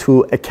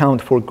to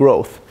account for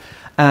growth.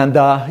 And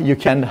you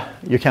can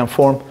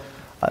form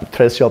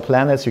terrestrial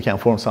planets, you can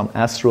form some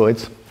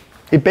asteroids.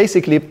 It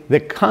basically, the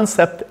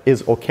concept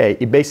is okay.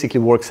 It basically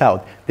works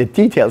out. The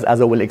details,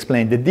 as I will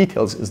explain, the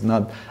details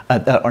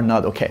are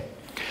not okay.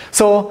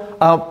 So,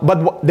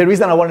 but the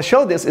reason I want to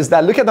show this is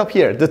that look at up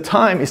here. The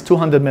time is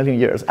 200 million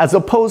years, as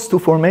opposed to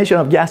formation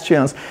of gas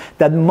giants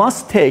that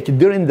must take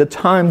during the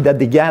time that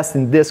the gas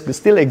in disk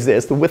still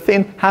exists,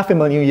 within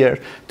 500,000 years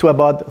to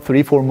about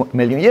 3-4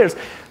 million years.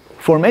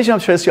 Formation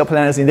of terrestrial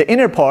planets in the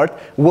inner part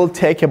will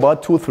take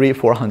about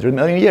 200-400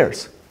 million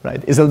years.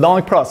 Right? It's a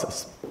long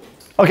process.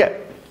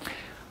 Okay,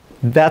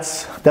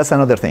 that's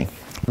another thing.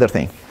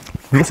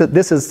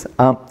 This is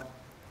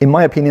in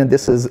my opinion,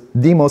 this is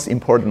the most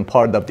important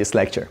part of this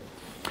lecture.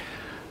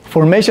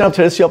 Formation of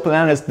terrestrial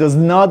planets does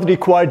not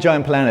require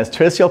giant planets.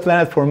 Terrestrial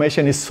planet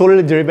formation is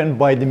solely driven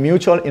by the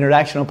mutual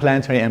interaction of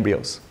planetary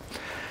embryos.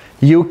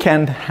 You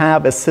can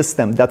have a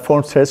system that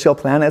forms terrestrial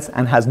planets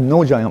and has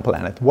no giant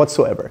planet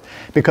whatsoever,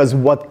 because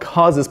what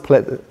causes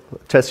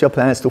terrestrial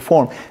planets to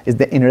form is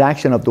the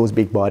interaction of those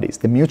big bodies,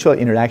 the mutual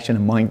interaction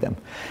among them.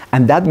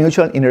 And that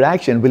mutual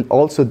interaction will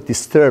also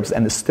disturb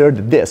and stir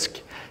the disk.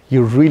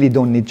 You really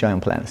don't need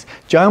giant planets.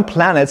 Giant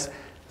planets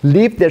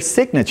leave their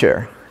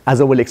signature, as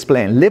I will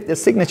explain, leave their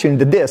signature in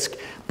the disk,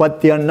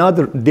 but they are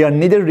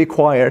neither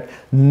required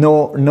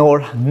nor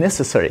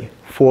necessary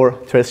for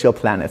terrestrial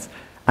planets.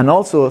 And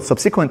also,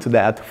 subsequent to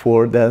that,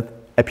 for the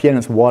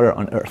appearance of water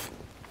on Earth.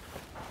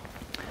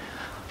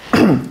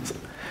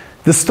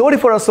 The story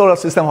for our solar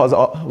system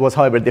was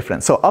however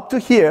different. So up to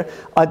here,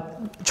 I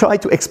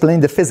tried to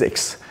explain the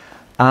physics.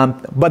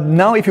 But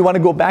now if you want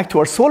to go back to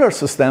our solar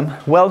system,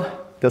 well,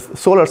 the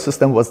solar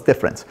system was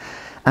different.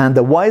 And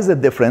why is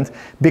it different?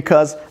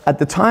 Because at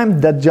the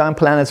time that giant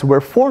planets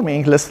were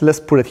forming, let's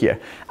put it here.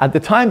 At the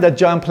time that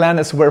giant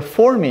planets were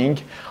forming,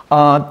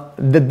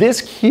 the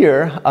disk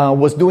here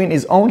was doing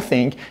its own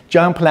thing.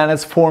 Giant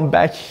planets formed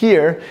back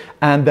here,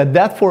 and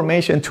that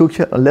formation took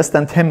less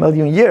than 10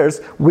 million years,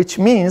 which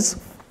means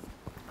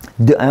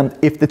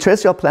if the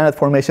terrestrial planet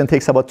formation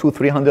takes about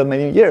 200-300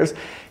 million years,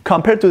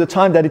 compared to the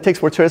time that it takes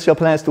for terrestrial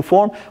planets to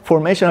form,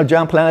 formation of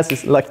giant planets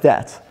is like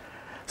that.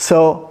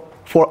 So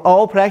for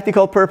all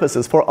practical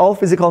purposes, for all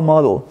physical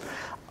model,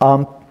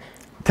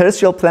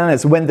 terrestrial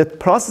planets, when the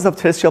process of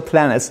terrestrial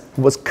planets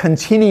was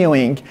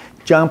continuing,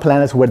 giant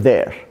planets were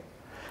there.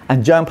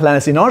 And giant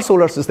planets in our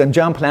solar system,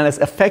 giant planets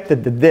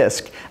affected the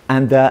disk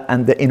and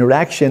the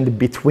interaction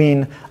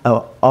between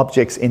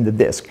objects in the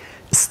disk.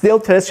 Still,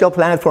 terrestrial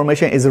planet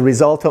formation is a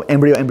result of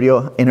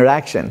embryo-embryo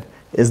interaction.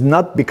 It's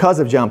not because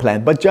of giant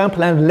planet, but giant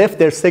planet left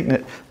their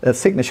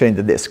signature in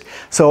the disk.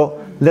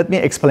 So let me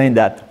explain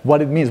that,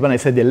 what it means when I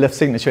say they left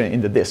signature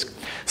in the disk.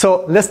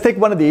 So let's take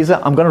one of these.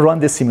 I'm going to run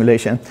this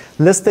simulation.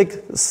 Let's take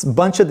a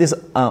bunch of these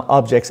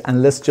objects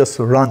and let's just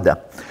run them.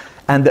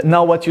 And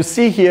now what you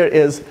see here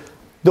is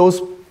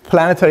those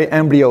planetary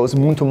embryos,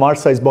 moon to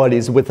Mars sized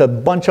bodies with a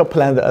bunch of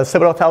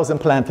several thousand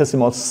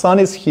planetesimals. Sun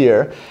is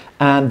here,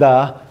 and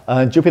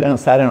Jupiter and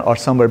Saturn are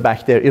somewhere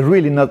back there. It's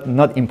really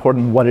not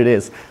important what it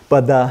is.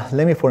 But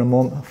let me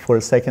for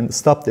a second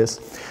stop this.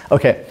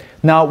 Okay,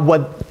 now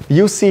what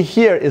you see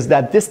here is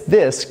that this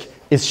disk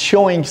is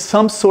showing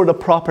some sort of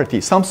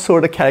property, some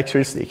sort of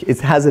characteristic. It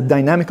has a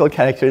dynamical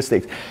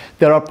characteristic.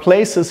 There are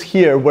places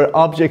here where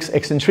objects'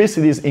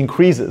 eccentricities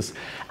increases.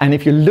 And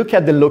if you look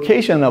at the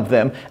location of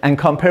them and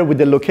compare with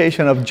the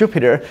location of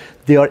Jupiter,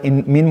 they are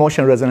in mean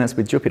motion resonance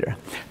with Jupiter.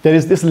 There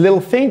is this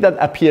little thing that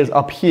appears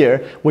up here,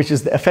 which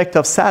is the effect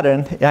of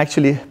Saturn. It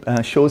actually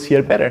shows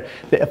here better.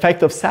 The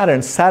effect of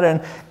Saturn.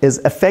 Saturn is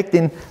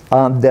affecting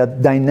the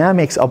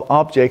dynamics of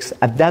objects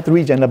at that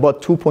region,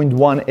 about 2.1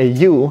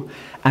 AU,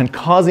 and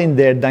causing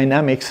their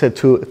dynamics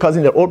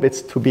causing their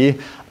orbits to be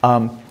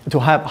to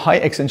have high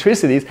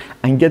eccentricities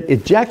and get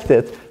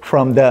ejected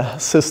from the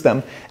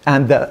system,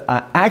 and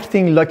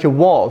acting like a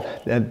wall.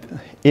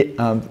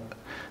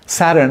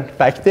 Saturn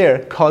back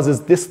there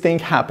causes this thing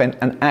happen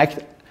and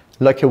act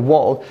like a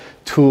wall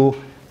to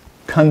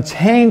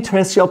contain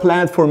terrestrial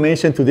planet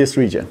formation to this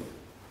region.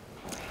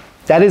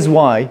 That is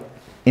why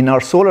in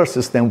our solar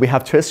system we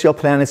have terrestrial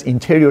planets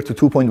interior to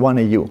 2.1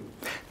 AU.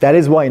 That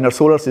is why in our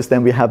solar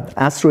system we have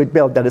asteroid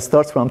belt that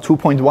starts from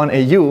 2.1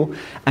 AU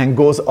and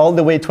goes all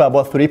the way to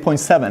about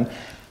 3.7.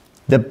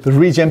 The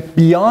region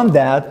beyond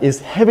that is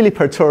heavily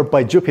perturbed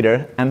by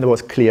Jupiter and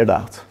was cleared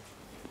out.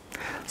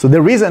 So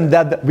the reason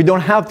that we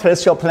don't have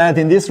terrestrial planet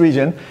in this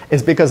region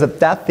is because of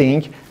that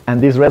thing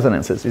and these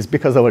resonances. It's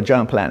because of our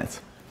giant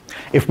planets.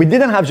 If we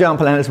didn't have giant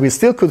planets, we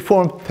still could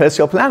form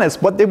terrestrial planets,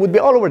 but they would be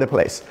all over the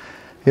place.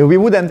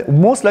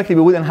 Most likely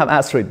we wouldn't have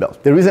asteroid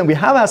belt. The reason we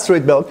have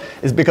asteroid belt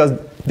is because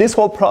this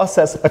whole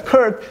process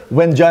occurred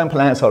when giant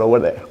planets are over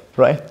there,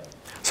 right?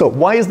 So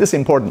why is this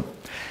important?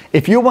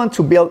 If you want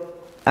to build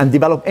and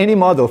develop any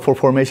model for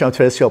formation of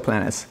terrestrial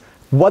planets,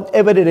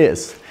 whatever it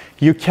is,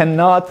 you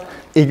cannot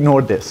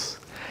ignore this.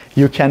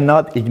 You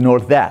cannot ignore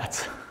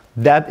that.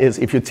 That is,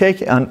 if you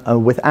take,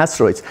 with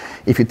asteroids,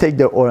 if you take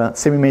the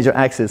semi-major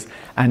axis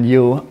and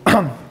you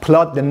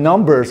plot the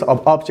numbers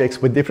of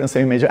objects with different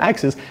semi-major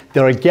axes,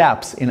 there are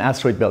gaps in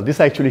asteroid belt. This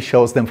actually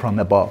shows them from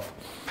above,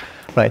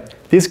 right?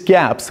 These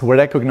gaps were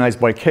recognized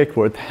by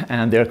Kirkwood,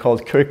 and they're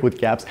called Kirkwood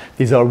gaps.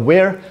 These are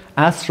where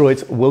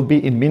asteroids will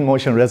be in mean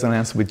motion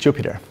resonance with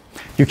Jupiter.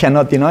 You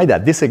cannot deny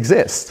that. This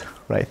exists,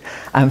 right?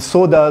 And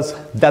so does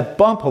that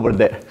bump over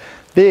there.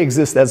 They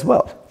exist as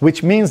well,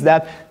 which means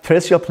that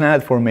terrestrial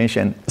planet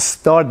formation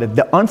started,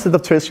 the onset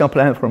of terrestrial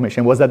planet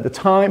formation was at the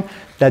time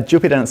that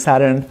Jupiter and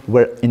Saturn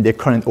were in their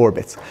current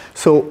orbits.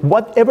 So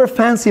whatever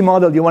fancy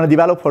model you want to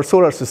develop for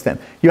solar system,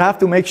 you have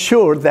to make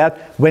sure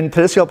that when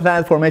terrestrial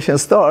planet formation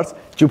starts,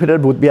 Jupiter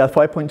would be at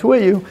 5.2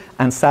 AU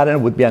and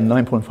Saturn would be at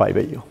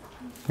 9.5 AU.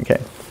 Okay.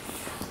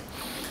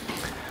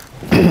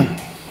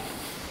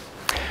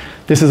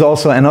 This is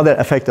also another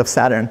effect of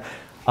Saturn.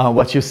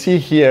 What you see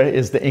here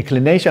is the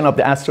inclination of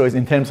the asteroids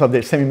in terms of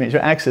their semi-major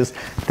axis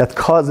that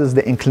causes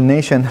the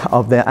inclination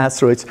of the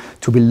asteroids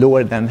to be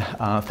lower than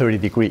 30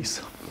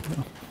 degrees.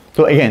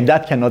 So again,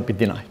 that cannot be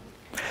denied.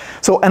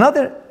 So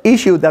another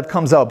issue that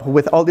comes up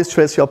with all this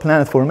terrestrial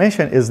planet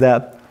formation is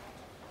that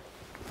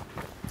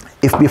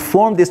if we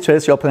form these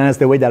terrestrial planets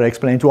the way that I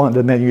explained,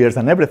 200 million years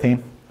and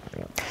everything,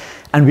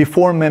 and we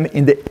form them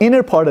in the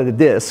inner part of the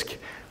disk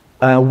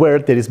where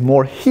there is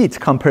more heat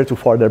compared to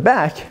farther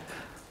back,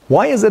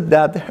 why is it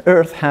that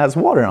Earth has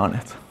water on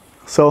it?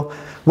 So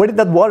where did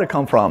that water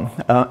come from?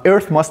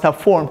 Earth must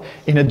have formed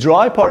in a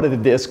dry part of the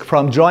disk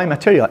from dry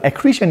material.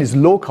 Accretion is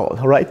local,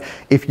 right?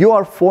 If you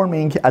are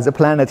forming as a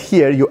planet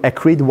here, you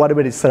accrete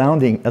whatever is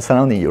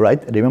surrounding you,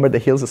 right? Remember the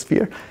Hills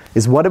sphere?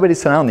 Is whatever is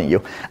surrounding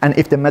you. And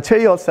if the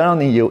material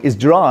surrounding you is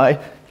dry,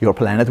 your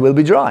planet will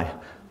be dry.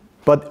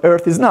 But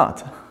Earth is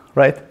not,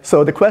 right?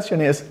 So the question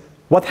is,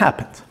 what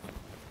happened?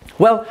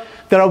 Well,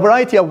 there are a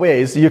variety of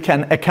ways you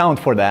can account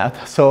for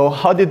that. So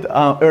how did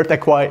Earth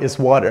acquire its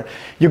water?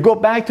 You go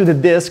back to the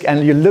disk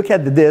and you look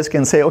at the disk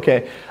and say,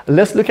 okay,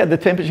 let's look at the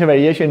temperature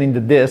variation in the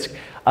disk.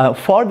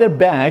 Farther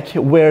back,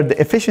 where the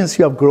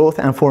efficiency of growth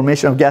and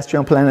formation of gas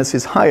giant planets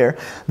is higher,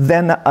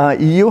 then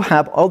you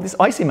have all this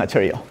icy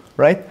material,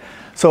 right?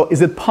 So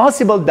is it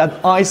possible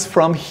that ice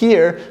from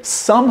here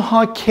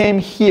somehow came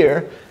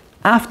here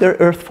after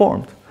Earth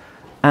formed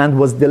and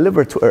was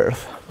delivered to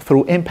Earth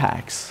through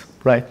impacts,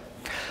 right?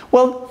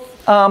 Well,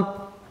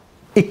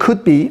 it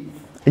could be.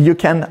 You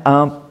can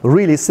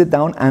really sit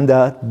down and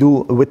do,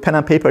 with pen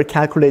and paper,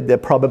 calculate the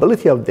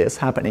probability of this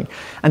happening.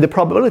 And the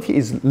probability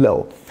is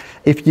low.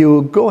 If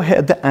you go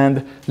ahead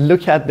and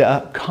look at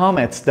the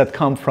comets that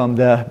come from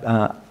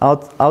the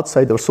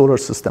outside our solar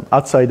system,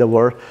 outside of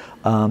our,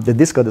 the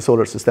disk of the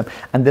solar system,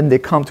 and then they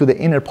come to the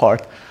inner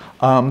part,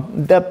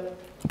 the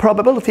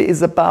probability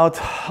is about,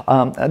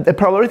 the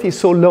probability is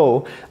so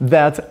low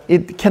that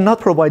it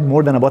cannot provide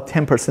more than about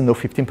 10% or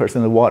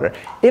 15% of water.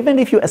 Even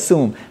if you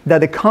assume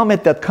that a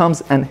comet that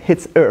comes and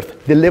hits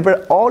Earth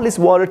delivers all its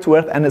water to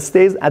Earth and it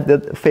stays at the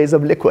phase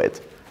of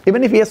liquid,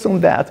 even if we assume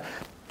that,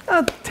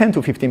 10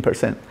 to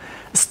 15%,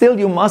 still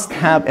you must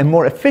have a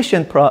more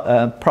efficient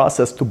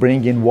process to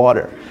bring in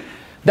water.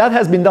 That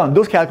has been done.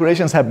 Those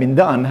calculations have been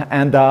done,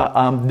 and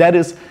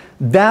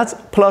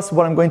that plus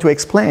what I'm going to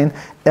explain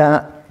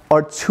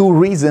are two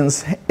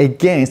reasons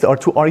against, or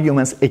two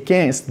arguments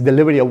against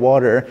delivery of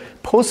water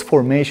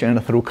post-formation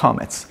through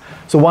comets.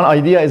 So one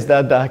idea is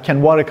that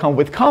can water come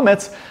with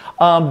comets?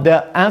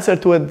 The answer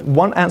to it,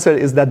 one answer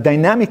is that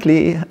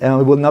dynamically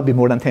it will not be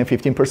more than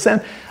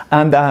 10–15%,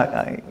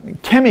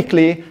 and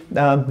chemically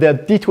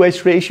the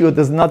D2H ratio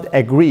does not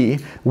agree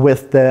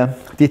with the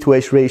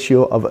D2H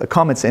ratio of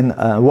comets in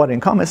water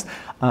in comets,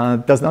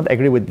 does not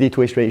agree with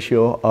D2H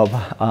ratio of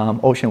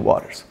ocean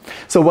waters.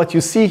 So what you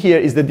see here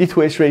is the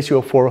D2H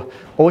ratio for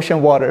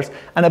ocean waters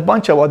and a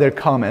bunch of other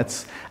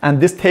comets,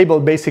 and this table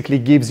basically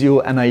gives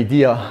you an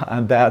idea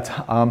that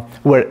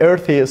where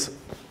Earth is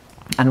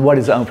and what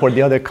is for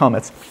the other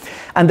comets.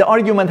 And the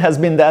argument has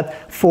been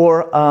that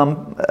for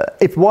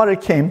if water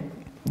came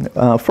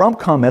from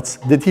comets,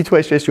 the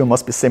D2H ratio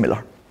must be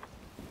similar.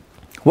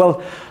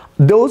 Well,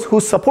 those who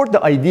support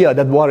the idea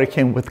that water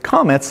came with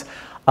comets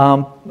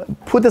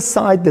put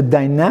aside the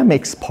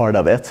dynamics part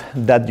of it,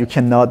 that you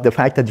cannot, the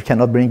fact that you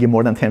cannot bring in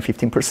more than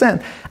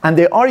 10–15%, and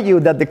they argue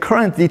that the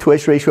current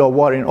D2H ratio of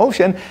water in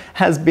ocean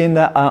has been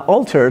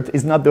altered,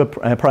 is not the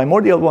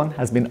primordial one,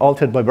 has been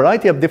altered by a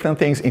variety of different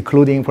things,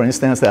 including, for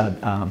instance,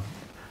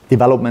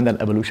 development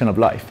and evolution of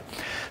life.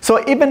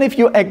 So even if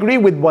you agree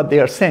with what they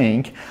are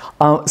saying,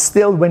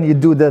 still when you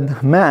do the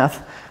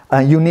math,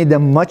 you need a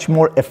much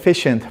more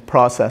efficient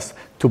process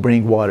to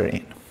bring water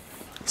in.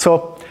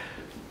 So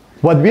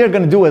what we are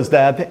going to do is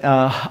that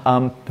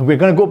we're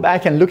going to go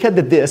back and look at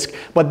the disk,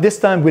 but this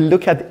time we'll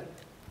look at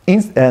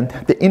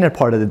the inner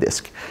part of the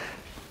disk.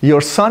 Your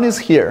sun is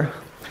here,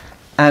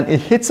 and it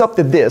hits up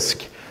the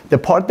disk. The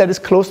part that is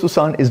close to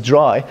sun is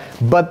dry,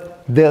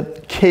 but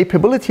the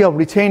capability of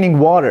retaining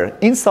water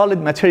in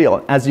solid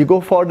material as you go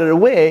farther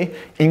away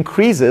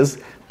increases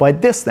by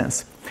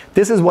distance.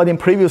 This is what in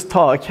previous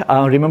talk,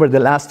 remember the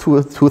last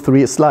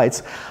three slides,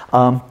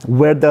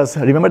 where does,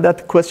 remember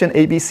that question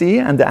ABC,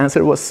 and the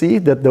answer was C,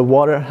 that the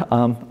water,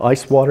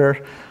 ice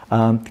water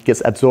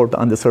gets absorbed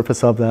on the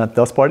surface of the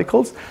dust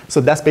particles.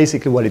 So that's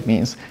basically what it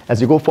means. As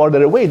you go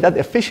farther away, that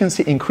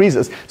efficiency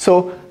increases.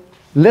 So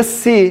let's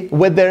see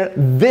whether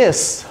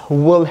this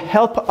will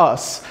help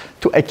us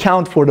to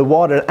account for the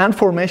water and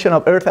formation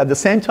of Earth at the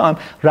same time,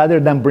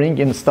 rather than bring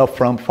in stuff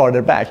from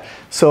farther back.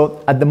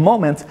 So at the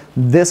moment,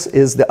 this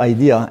is the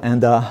idea, and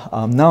now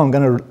I'm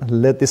going to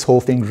let this whole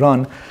thing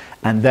run,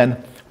 and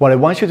then what I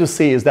want you to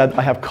see is that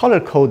I have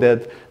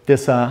color-coded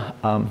this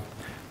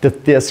the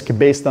disk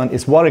based on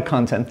its water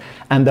content,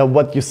 and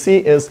what you see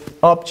is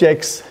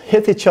objects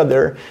hit each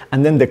other,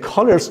 and then the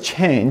colors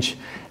change,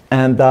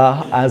 and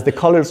as the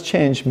colors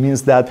change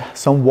means that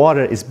some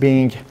water is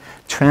being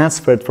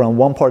transferred from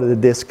one part of the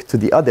disk to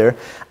the other,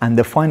 and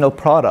the final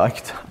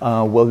product,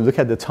 we'll look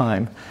at the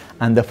time,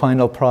 and the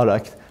final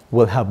product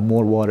will have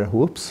more water.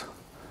 Whoops.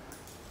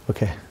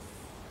 Okay.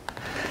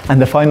 And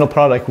the final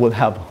product will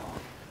have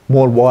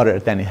more water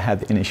than it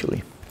had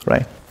initially,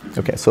 right?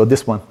 Okay, so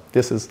this one,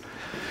 this is,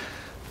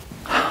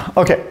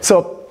 okay,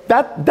 so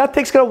that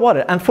takes care of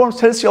water and forms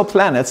terrestrial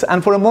planets.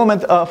 And for a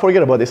moment,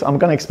 forget about this. I'm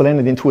going to explain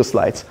it in 2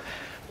 slides.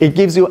 It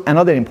gives you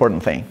another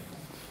important thing.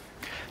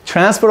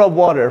 Transfer of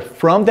water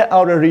from the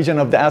outer region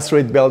of the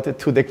asteroid belt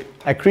to the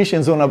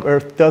accretion zone of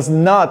Earth does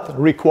not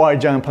require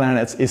giant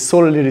planets. It's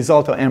solely a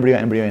result of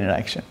embryo-embryo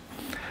interaction.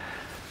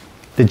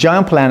 The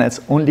giant planets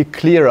only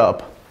clear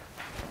up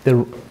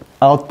the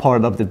out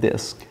part of the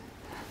disk.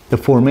 The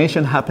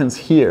formation happens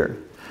here,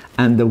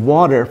 and the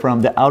water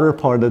from the outer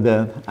part of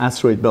the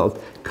asteroid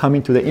belt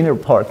coming to the inner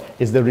part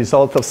is the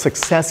result of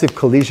successive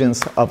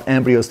collisions of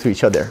embryos to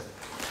each other.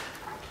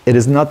 It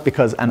is not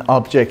because an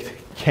object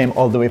came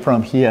all the way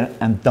from here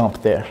and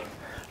dumped there.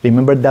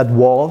 Remember that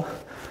wall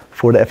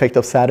for the effect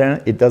of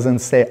Saturn, it doesn't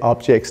say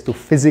objects to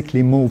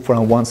physically move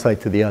from one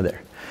side to the other.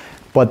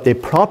 But the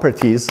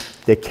properties,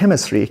 the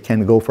chemistry,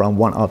 can go from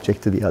one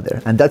object to the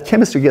other. And that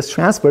chemistry gets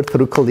transferred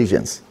through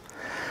collisions.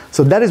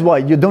 So that is why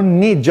you don't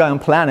need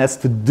giant planets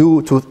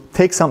to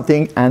take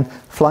something and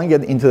flying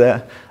it into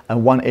the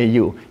 1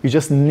 AU. You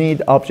just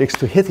need objects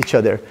to hit each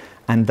other,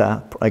 and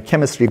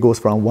chemistry goes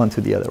from one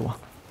to the other one.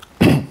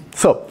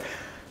 So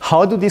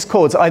how do these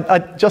codes? I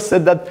just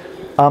said that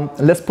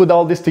let's put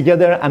all this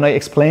together, and I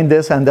explained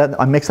this, and then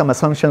I make some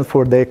assumptions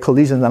for the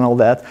collisions and all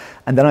that,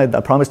 and then I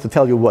promise to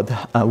tell you what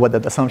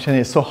that assumption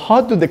is. So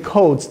how do the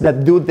codes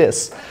that do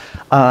this,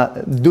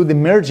 do the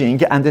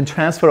merging and then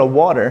transfer of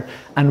water,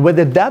 and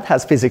whether that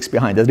has physics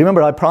behind it?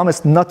 Remember, I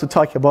promised not to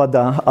talk about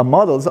the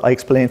models, I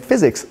explained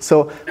physics.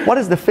 So what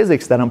is the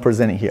physics that I'm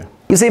presenting here?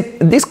 You see,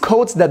 these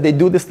codes that they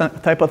do this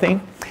type of thing,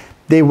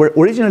 they were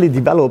originally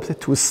developed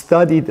to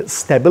study the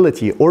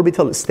stability,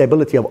 orbital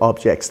stability of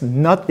objects,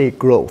 not their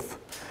growth.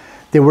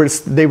 They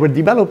were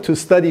developed to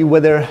study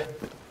whether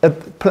a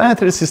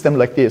planetary system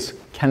like this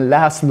can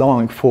last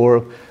long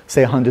for,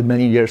 say, 100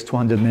 million years,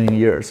 200 million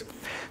years.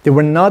 They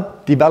were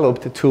not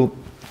developed to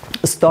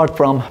start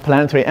from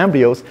planetary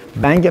embryos,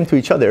 bang them to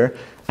each other,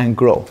 and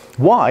grow.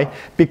 Why?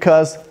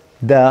 Because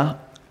the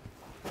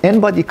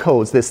n-body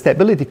codes, the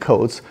stability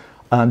codes,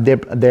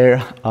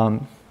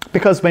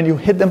 because when you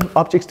hit them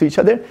objects to each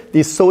other,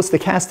 they're so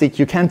stochastic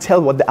you can't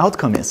tell what the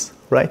outcome is,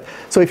 right?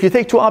 So if you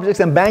take two objects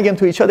and bang them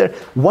to each other,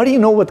 what do you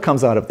know what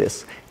comes out of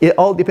this? It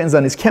all depends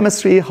on its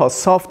chemistry, how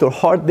soft or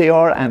hard they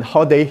are, and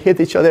how they hit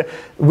each other.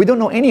 We don't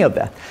know any of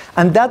that.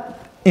 And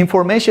that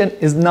information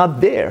is not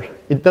there.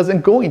 It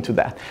doesn't go into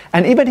that.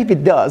 And even if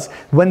it does,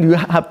 when you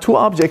have two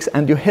objects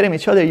and you hit them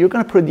each other, you're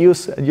going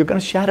to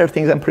shatter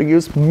things and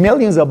produce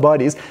millions of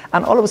bodies,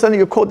 and all of a sudden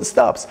your code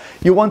stops.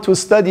 You want to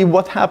study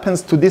what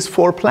happens to these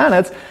 4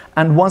 planets,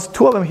 and once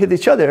 2 of them hit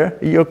each other,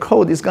 your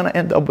code is going to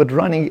end up with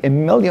running a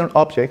million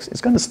objects. It's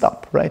going to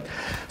stop, right?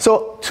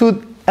 So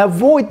to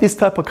avoid this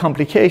type of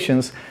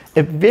complications,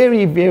 a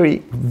very, very,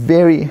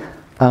 very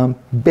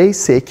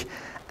basic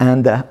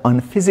and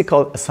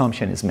unphysical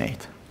assumption is made.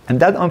 And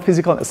that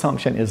unphysical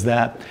assumption is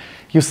that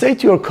you say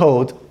to your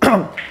code,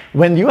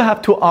 when you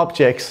have 2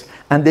 objects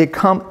and they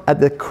come at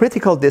the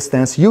critical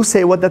distance, you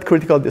say what that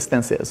critical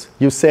distance is.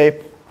 You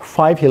say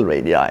 5 Hill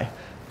radii,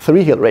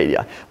 3 Hill radii.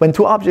 When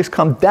 2 objects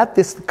come that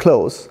this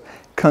close,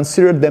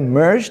 consider them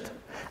merged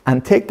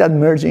and take that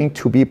merging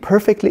to be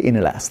perfectly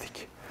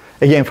inelastic.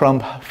 Again,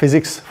 from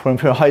physics, from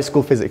high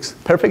school physics,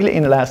 perfectly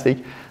inelastic,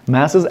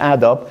 masses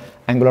add up,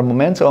 angular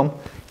momentum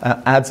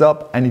adds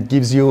up, and it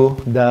gives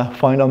you the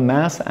final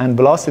mass and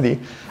velocity,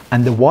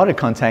 and the water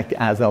contact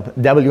adds up.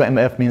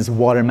 WMF means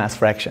water mass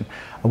fraction.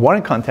 Water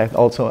contact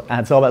also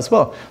adds up as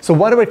well. So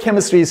whatever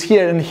chemistry is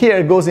here and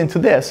here goes into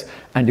this,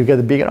 and you get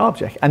a bigger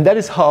object. And that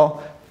is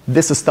how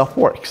this stuff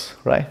works,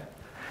 right?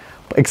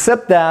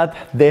 Except that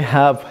they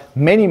have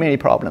many, many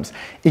problems.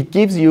 It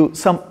gives you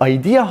some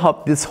idea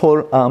how this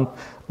whole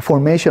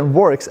formation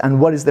works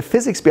and what is the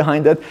physics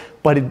behind it,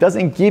 but it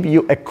doesn't give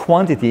you a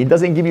quantity. It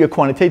doesn't give you a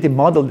quantitative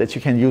model that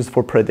you can use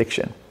for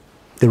prediction.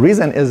 The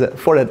reason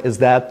for it is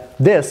that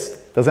this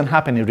doesn't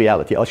happen in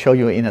reality. I'll show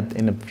you in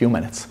a few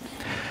minutes.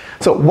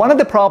 So one of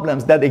the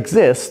problems that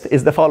exists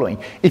is the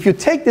following. If you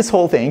take this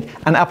whole thing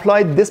and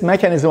apply this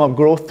mechanism of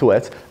growth to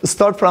it,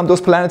 start from those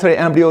planetary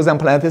embryos and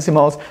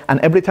planetesimals, and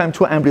every time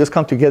 2 embryos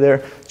come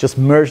together, just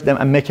merge them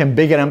and make them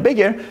bigger and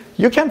bigger,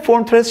 you can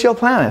form terrestrial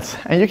planets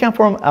and you can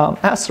form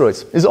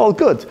asteroids. It's all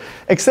good.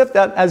 Except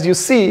that, as you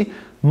see,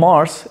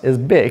 Mars is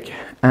big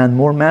and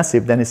more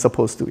massive than it's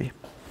supposed to be.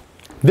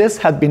 This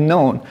had been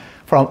known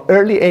from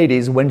early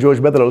 80s when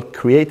George Bedell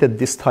created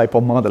this type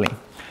of modeling,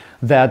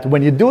 that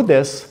when you do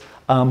this,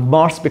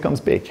 Mars becomes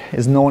big.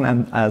 It's known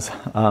as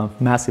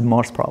massive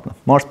Mars problem.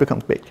 Mars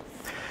becomes big.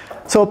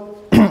 So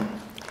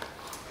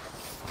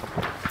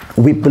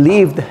we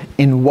believed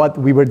in what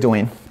we were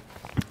doing,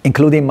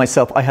 including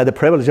myself. I had the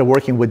privilege of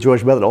working with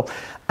George Bedell,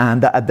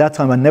 and at that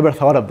time I never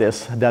thought of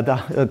this,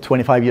 that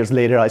 25 years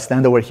later I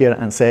stand over here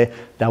and say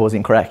that was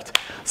incorrect.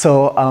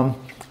 So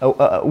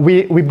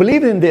we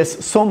believed in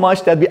this so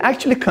much that we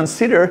actually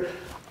consider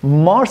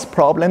Mars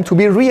problem to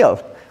be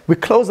real. We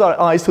close our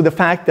eyes to the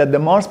fact that the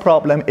Mars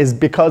problem is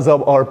because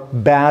of our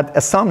bad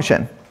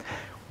assumption.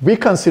 We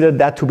consider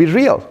that to be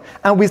real,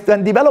 and we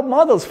then develop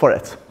models for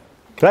it,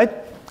 right?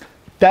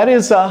 That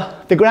is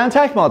the Grand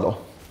Tack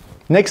model.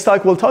 Next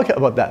talk we'll talk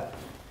about that.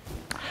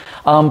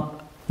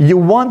 You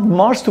want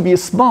Mars to be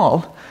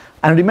small,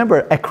 and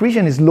remember,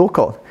 accretion is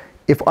local.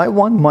 If I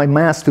want my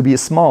mass to be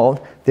small,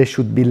 there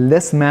should be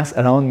less mass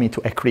around me to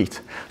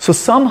accrete. So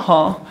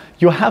somehow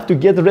you have to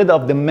get rid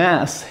of the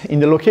mass in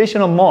the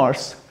location of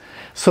Mars.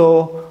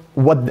 So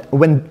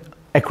when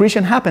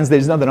accretion happens, there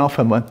is not enough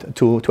of it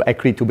to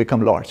accrete, to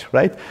become large,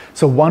 right?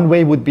 So one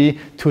way would be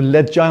to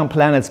let giant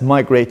planets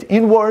migrate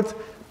inward.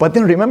 But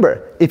then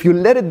remember, if you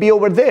let it be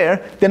over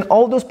there, then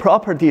all those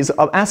properties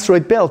of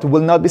asteroid belt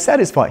will not be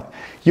satisfied.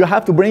 You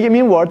have to bring them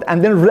inward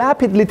and then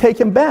rapidly take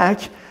them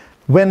back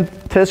when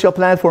terrestrial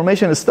planet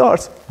formation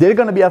starts, they're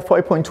going to be at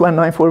 5.2 and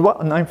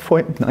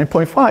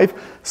 9.5,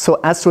 so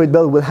asteroid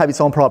belt will have its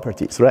own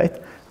properties, right?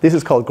 This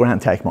is called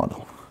grand tack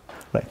model,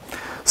 right?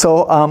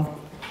 So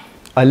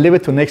I'll leave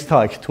it to next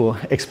talk to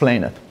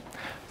explain it.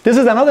 This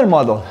is another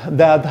model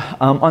that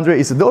Andre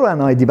Isidoro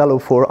and I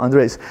developed for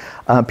Andre's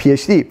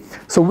PhD.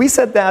 So we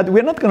said that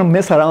we're not going to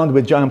mess around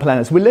with giant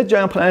planets. We let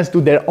giant planets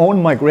do their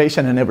own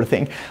migration and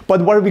everything.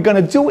 But what we're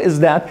going to do is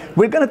that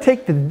we're going to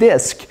take the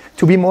disk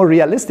to be more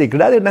realistic.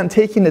 Rather than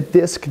taking a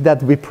disk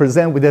that we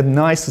present with a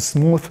nice,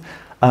 smooth,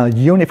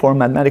 uniform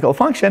mathematical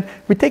function,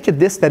 we take a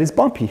disk that is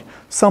bumpy.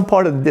 Some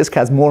part of the disk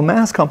has more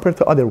mass compared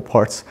to other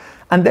parts.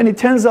 And then it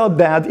turns out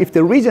that if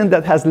the region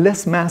that has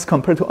less mass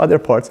compared to other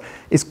parts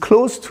is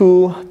close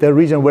to the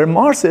region where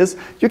Mars is,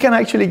 you can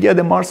actually get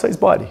a Mars-sized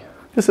body.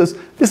 This is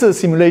a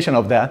simulation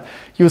of that.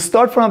 You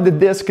start from the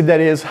disk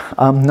that is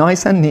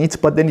nice and neat,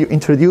 but then you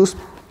introduce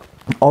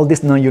all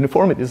these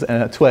non-uniformities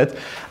to it,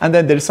 and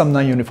then there is some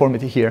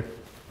non-uniformity here.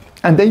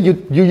 And then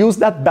you use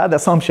that bad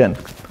assumption,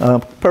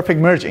 perfect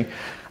merging.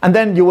 And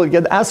then you will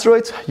get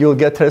asteroids, you will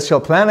get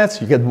terrestrial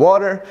planets, you get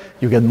water,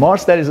 you get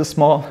Mars that is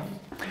small.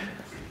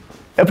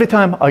 Every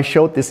time I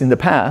showed this in the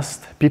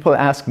past, people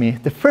ask me,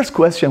 the first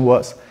question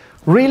was,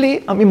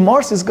 really? I mean,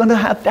 Mars is going to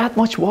have that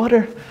much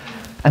water?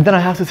 And then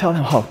I have to tell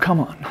them, oh, come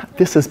on.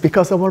 This is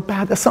because of our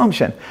bad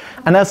assumption.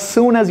 And as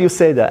soon as you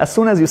say that, as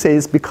soon as you say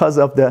it's because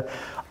of the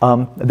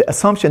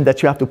assumption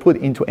that you have to put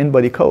into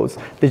n-body codes,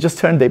 they just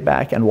turn their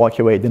back and walk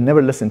away. They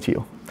never listen to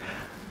you.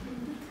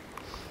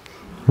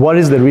 What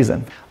is the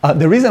reason?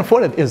 The reason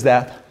for it is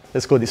that,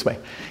 let's go this way.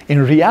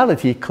 In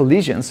reality,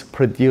 collisions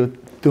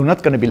do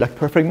not going to be like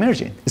perfect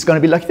merging. It's going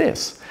to be like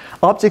this.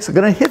 Objects are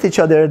going to hit each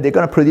other. They're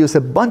going to produce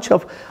a bunch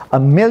of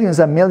millions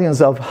and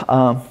millions of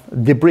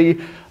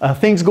debris.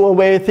 Things go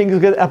away, things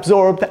get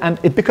absorbed, and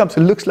it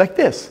looks like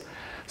this.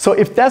 So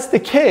if that's the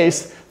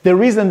case, the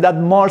reason that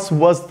Mars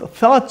was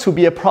thought to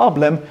be a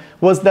problem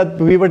was that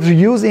we were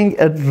using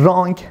a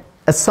wrong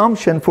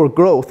assumption for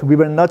growth. We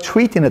were not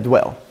treating it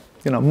well.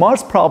 You know,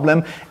 Mars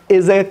problem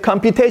is a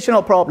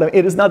computational problem.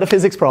 It is not a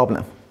physics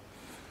problem,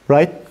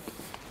 right?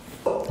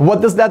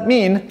 What does that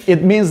mean?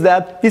 It means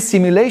that these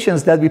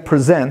simulations that we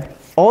present,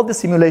 all the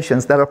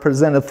simulations that are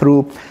presented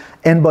through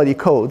n-body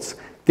codes,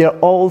 they're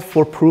all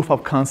for proof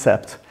of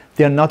concept.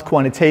 They're not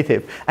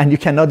quantitative, and you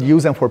cannot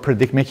use them for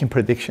making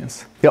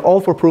predictions. They're all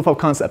for proof of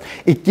concept.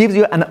 It gives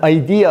you an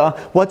idea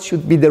what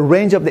should be the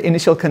range of the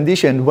initial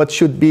condition, what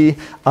should be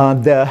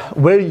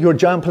where your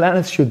giant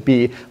planets should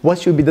be, what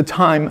should be the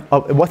time,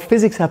 what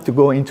physics have to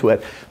go into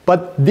it.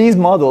 But these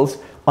models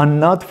are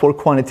not for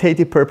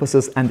quantitative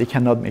purposes, and they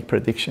cannot make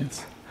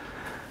predictions.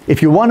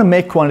 If you want to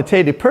make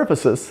quantitative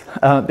purposes,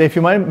 if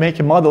you want to make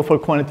a model for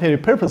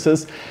quantitative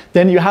purposes,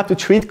 then you have to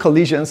treat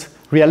collisions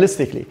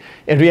realistically.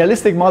 A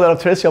realistic model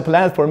of terrestrial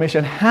planet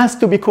formation has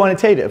to be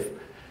quantitative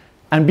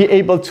and be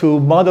able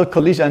to model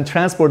collision and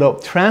transport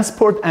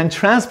and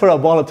transfer of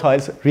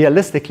volatiles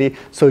realistically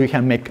so you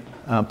can make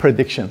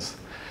predictions.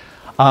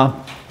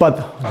 But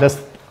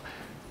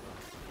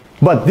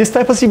this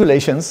type of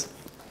simulations,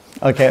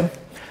 okay,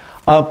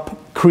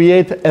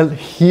 create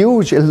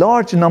a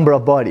large number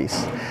of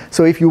bodies.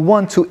 So if you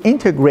want to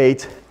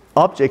integrate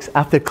objects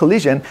after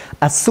collision,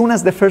 as soon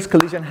as the first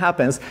collision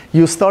happens,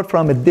 you start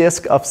from a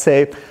disk of,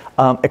 say,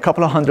 a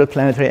couple of hundred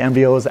planetary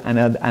embryos and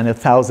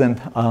 1,000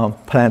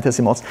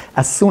 planetesimals.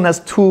 As soon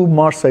as two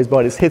Mars-sized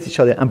bodies hit each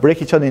other and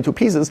break each other into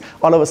pieces,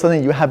 all of a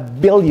sudden you have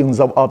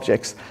billions of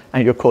objects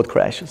and your code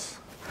crashes.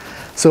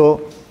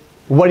 So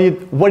what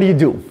do you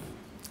do?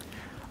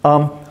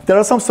 There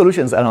are some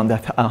solutions around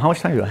that. How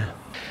much time do I have?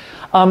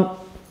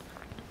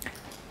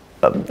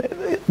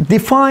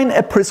 Define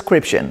a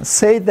prescription.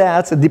 Say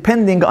that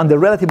depending on the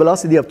relative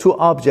velocity of two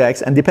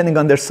objects and depending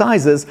on their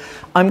sizes,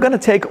 I'm going to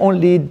take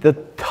only the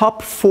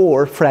top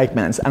 4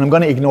 fragments and I'm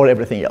going to ignore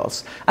everything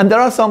else. And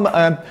there are some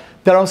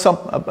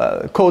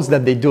codes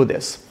that they do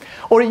this.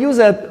 Or use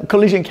a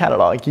collision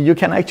catalog. You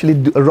can actually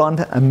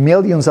run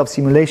millions of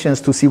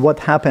simulations to see what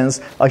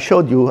happens. I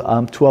showed you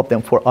 2 of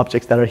them for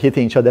objects that are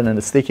hitting each other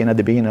and sticking at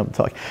the beginning of the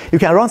talk. You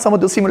can run some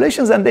of those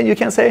simulations and then you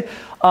can say,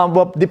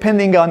 well,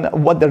 depending on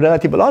what the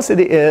relative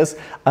velocity is,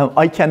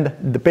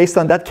 based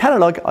on that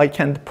catalog, I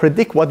can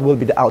predict what will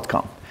be the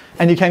outcome.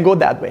 And you can go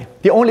that way.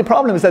 The only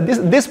problem is that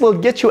this will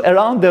get you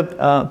around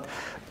the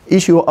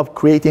issue of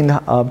creating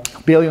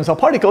billions of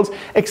particles,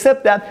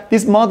 except that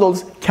these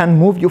models can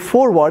move you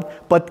forward,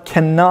 but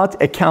cannot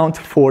account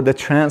for the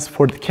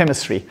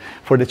chemistry,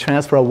 for the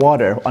transfer of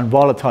water and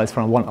volatiles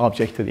from one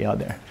object to the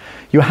other.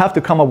 You have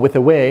to come up with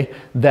a way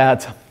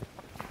that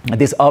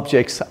these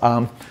objects,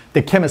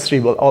 the chemistry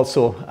will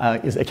also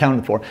is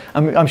accounted for.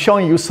 I'm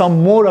showing you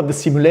some more of the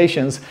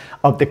simulations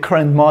of the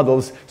current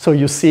models, so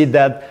you see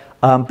that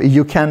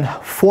you can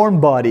form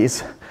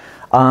bodies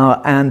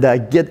and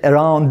get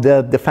around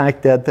the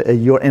fact that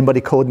your n-body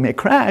code may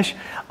crash,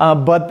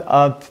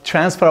 but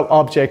transfer of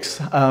objects,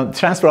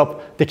 transfer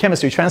of the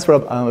chemistry, transfer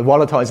of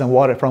volatiles and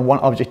water from one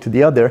object to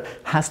the other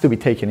has to be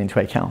taken into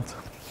account.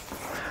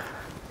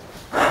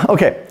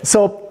 Okay,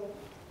 so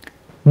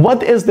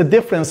what is the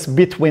difference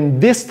between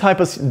this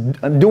type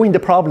of doing the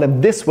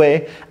problem this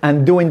way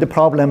and doing the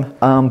problem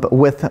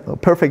with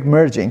perfect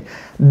merging?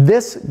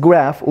 This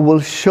graph will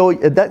show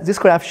that this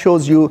graph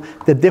shows you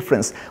the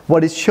difference.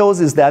 What it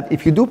shows is that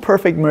if you do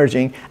perfect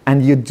merging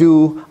and you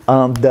do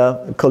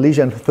the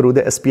collision through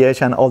the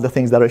SPH and all the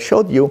things that I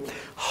showed you,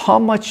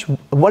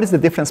 what is the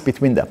difference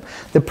between them?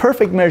 The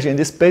perfect merging,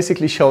 this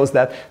basically shows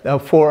that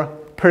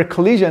per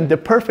collision, the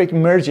perfect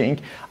merging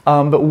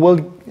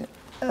will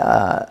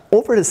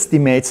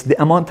overestimates the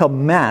amount of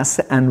mass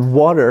and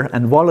water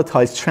and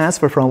volatiles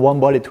transfer from one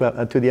body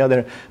to the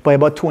other by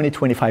about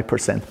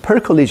 20-25%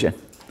 per collision.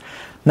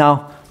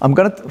 Now, I'm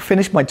going to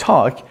finish my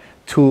talk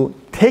to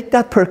take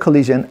that per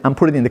collision and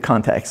put it in the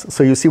context,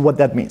 so you see what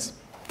that means.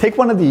 Take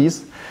one of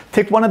these,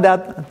 take one of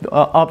that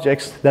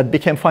objects that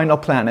became final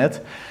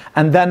planet,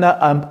 and then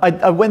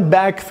I went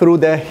back through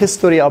the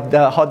history of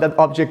how that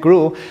object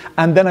grew,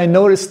 and then I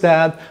noticed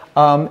that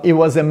it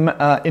was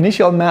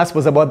initial mass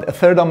was about a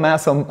third of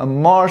mass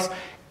on Mars.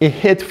 It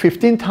hit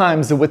 15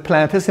 times with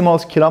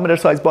planetesimal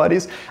kilometer-sized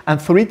bodies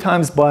and 3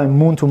 times by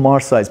Moon to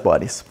Mars-sized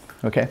bodies.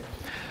 Okay,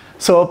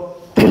 so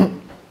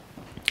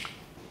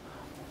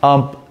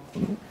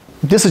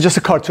this is just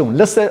a cartoon.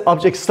 Let's say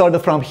object started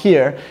from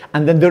here,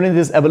 and then during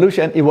this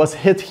evolution, it was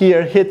hit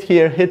here, hit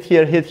here, hit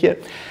here, hit here.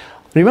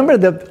 Remember,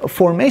 the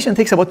formation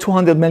takes about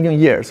 200 million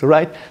years,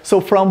 right? So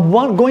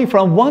going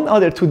from one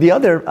other to the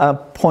other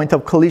point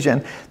of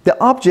collision, the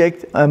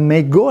object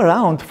may go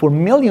around for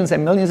millions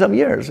and millions of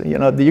years. You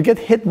know, you get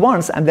hit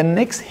once, and the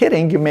next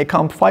hitting you may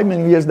come 5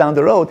 million years down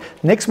the road.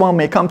 Next one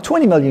may come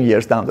 20 million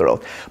years down the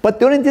road. But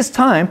during this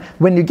time,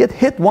 when you get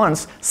hit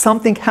once,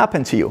 something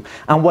happened to you.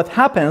 And what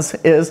happens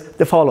is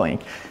the following.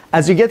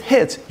 As you get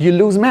hit, you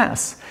lose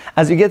mass.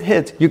 As you get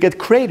hit, you get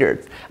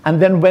cratered.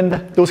 And then when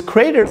those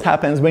craters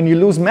happens, when you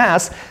lose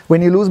mass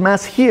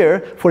here,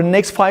 for the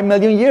next 5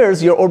 million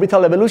years, your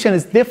orbital evolution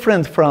is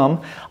different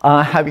from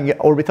having an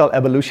orbital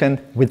evolution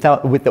with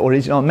the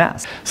original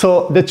mass.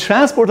 So the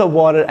transport of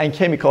water and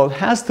chemical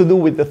has to do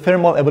with the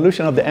thermal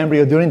evolution of the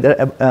embryo during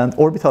the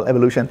orbital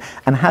evolution,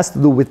 and has to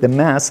do with the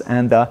mass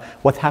and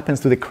what happens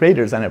to the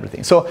craters and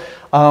everything. So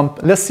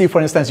let's see,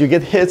 for instance, you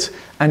get hit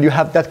and you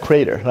have that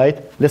crater,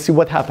 right? Let's see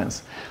what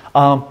happens.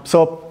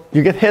 So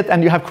you get hit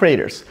and you have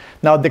craters.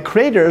 Now the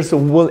craters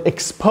will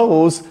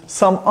expose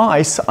some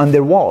ice on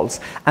their walls.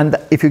 And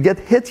if you get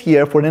hit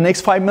here for the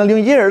next 5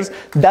 million years,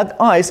 that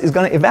ice is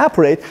going to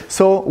evaporate.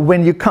 So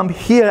when you come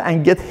here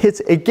and get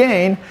hit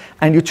again,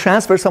 and you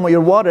transfer some of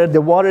your water,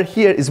 the water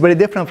here is very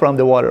different from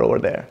the water over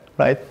there,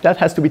 right? That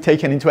has to be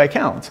taken into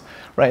account,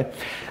 right?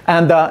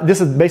 And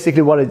this is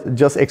basically what I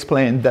just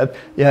explained, that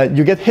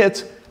you get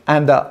hit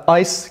and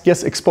ice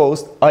gets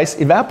exposed, ice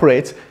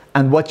evaporates,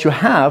 and what you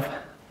have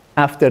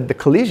after the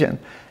collision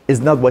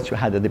is not what you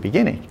had at the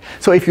beginning.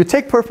 So if you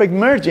take perfect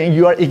merging,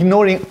 you are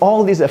ignoring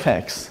all these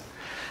effects.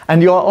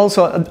 And you are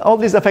also, all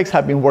these effects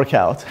have been worked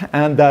out.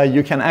 And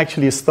you can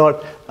actually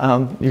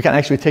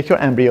take your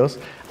embryos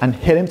and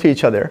hit them to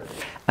each other,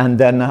 and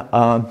then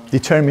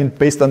determine,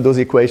 based on those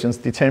equations,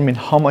 determine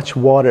how much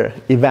water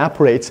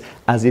evaporates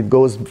as it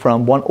goes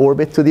from one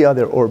orbit to the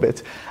other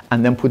orbit,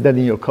 and then put that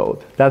in your code.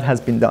 That has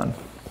been done.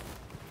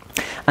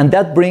 And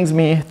that brings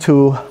me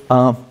to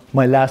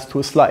my last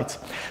 2 slides.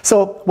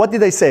 So what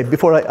did I say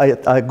before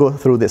I go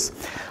through this?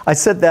 I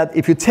said that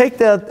if you take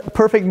the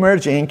perfect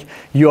merging,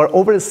 you are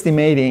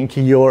overestimating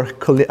your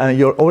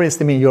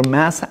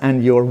mass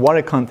and your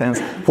water contents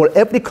for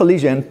every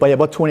collision by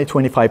about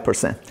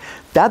 20-25%.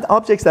 That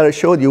object that I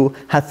showed you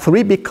had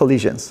 3 big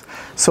collisions.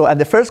 So at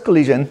the first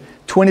collision,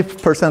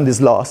 20%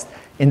 is lost.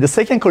 In the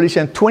second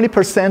collision,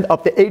 20%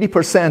 of the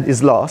 80%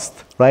 is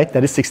lost, right?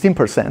 That is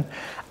 16%.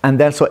 And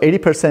then so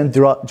 80%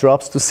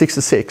 drops to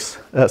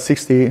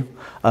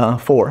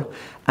 64.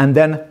 And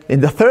then in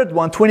the third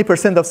one,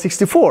 20% of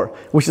 64,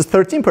 which is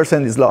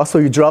 13% is lost, so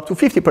you drop to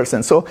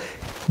 50%. So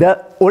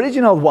the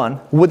original one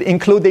would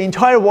include the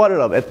entire water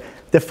of it.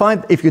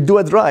 If you do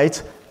it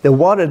right, the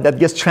water that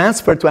gets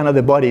transferred to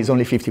another body is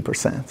only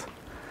 50%.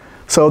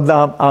 So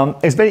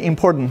it's very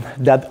important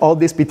that all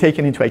this be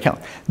taken into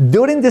account.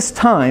 During this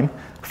time,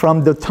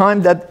 from the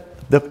time that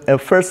the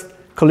first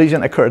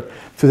collision occurred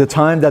to the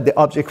time that the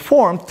object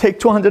formed, take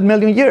 200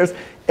 million years.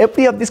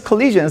 Every of these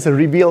collisions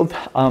revealed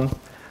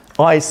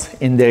ice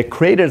in the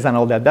craters and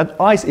all that. That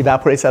ice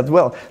evaporates as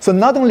well. So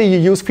not only you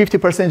use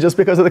 50% just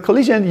because of the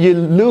collision, you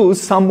lose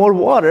some more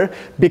water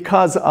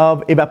because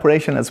of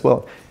evaporation as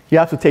well. You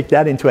have to take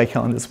that into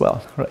account as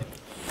well, right?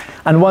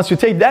 And once you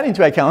take that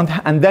into account,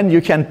 and then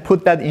you can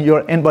put that in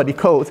your n-body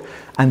code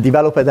and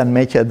develop it and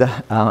make it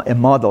a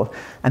model.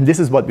 And this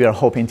is what we are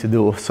hoping to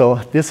do. So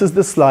this is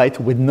the slide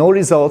with no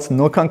results,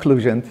 no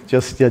conclusion,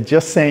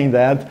 just saying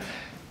that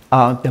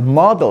the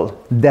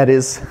model that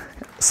is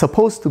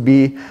supposed to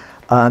be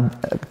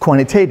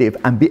quantitative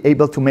and be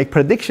able to make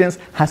predictions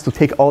has to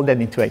take all that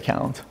into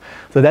account.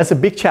 So that's a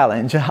big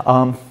challenge.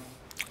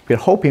 We're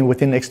hoping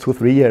within the next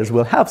 2-3 years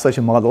we'll have such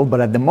a model,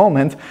 but at the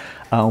moment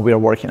we are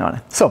working on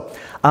it. So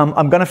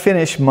I'm going to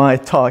finish my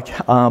talk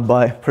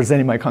by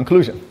presenting my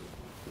conclusion.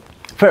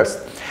 First,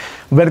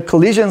 when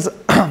collisions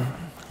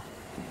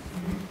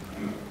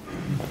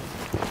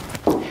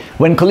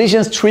When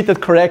collisions treated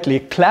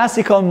correctly,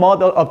 classical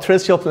model of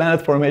terrestrial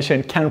planet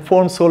formation can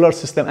form solar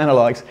system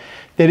analogs.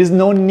 There is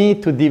no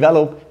need to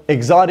develop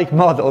exotic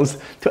models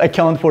to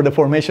account for the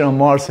formation of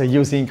Mars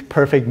using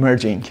perfect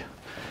merging.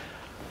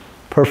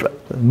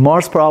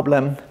 Mars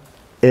problem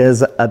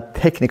is a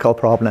technical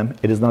problem.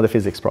 It is not a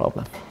physics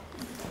problem.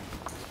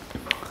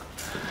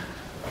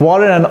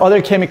 Water and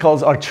other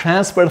chemicals are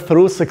transferred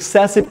through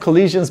successive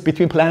collisions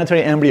between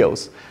planetary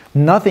embryos.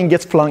 Nothing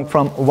gets flung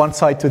from one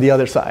side to the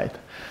other side,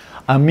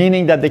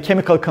 meaning that the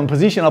chemical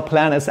composition of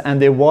planets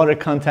and their water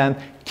content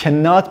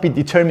cannot be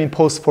determined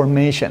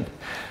post-formation.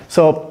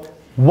 So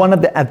one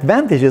of the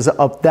advantages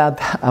of that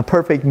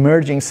perfect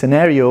merging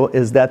scenario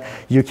is that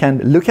you can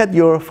look at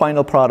your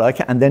final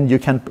product and then you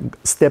can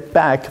step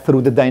back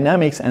through the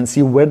dynamics and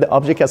see where the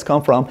object has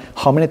come from,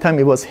 how many times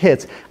it was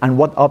hit, and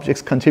what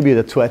objects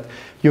contributed to it.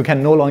 You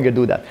can no longer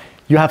do that.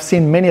 You have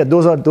seen many of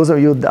those of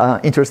you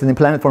interested in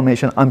planet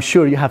formation. I'm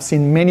sure you have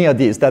seen many of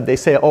these that they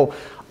say, oh,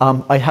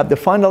 I have the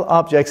final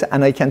objects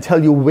and I can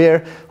tell you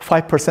where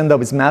 5%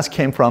 of its mass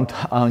came from,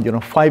 5 AU,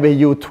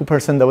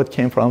 2% of it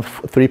came from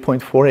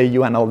 3.4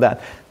 AU and all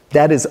that.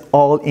 That is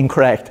all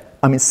incorrect.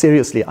 I mean,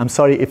 seriously, I'm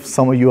sorry if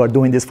some of you are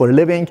doing this for a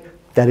living,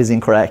 that is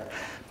incorrect.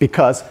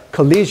 Because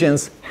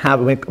collisions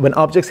have, when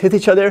objects hit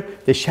each other,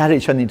 they shatter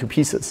each other into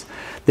pieces.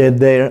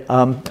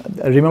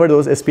 Remember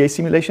those SPA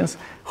simulations?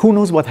 Who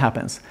knows what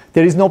happens?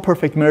 There is no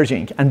perfect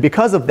merging. And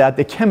because of that,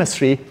 the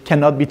chemistry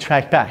cannot be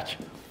tracked back.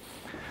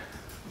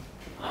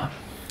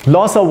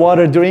 Loss of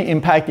water during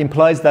impact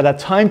implies that at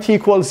time t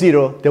equals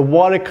 0, the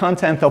water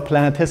content of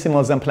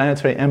planetesimals and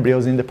planetary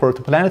embryos in the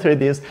protoplanetary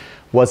disk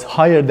was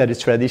higher than is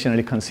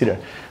traditionally considered.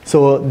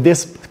 So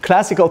this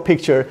classical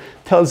picture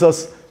tells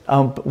us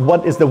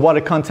what is the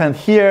water content.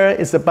 Here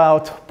is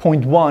about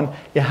 0.1.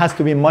 It has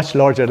to be much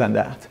larger than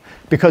that.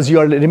 Because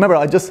remember,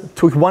 I just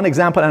took one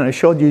example and I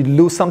showed you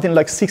lose something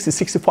like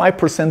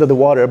 65% of the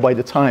water by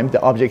the time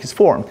the object is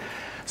formed.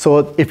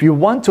 So if you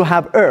want to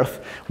have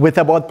Earth with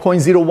about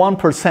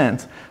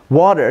 0.01%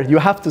 water, you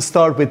have to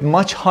start with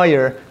much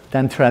higher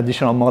than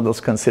traditional models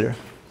consider.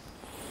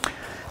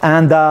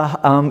 And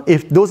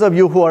if those of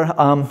you who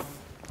are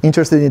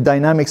interested in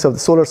dynamics of the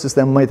solar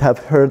system might have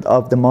heard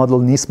of the model,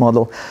 NIS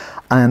model.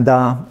 And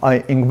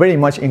I very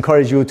much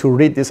encourage you to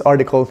read this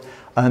article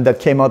that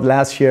came out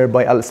last year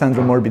by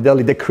Alessandro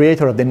Morbidelli, the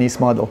creator of the NIS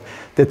model.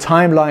 The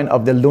timeline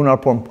of the lunar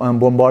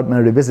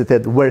bombardment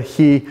revisited, where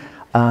he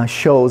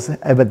shows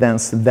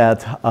evidence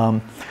that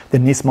the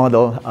NIS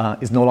model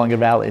is no longer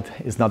valid,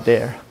 is not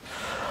there.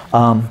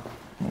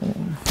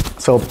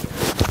 So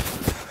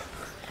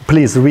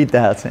please read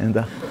that.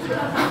 And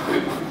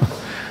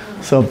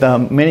so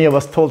many of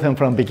us told him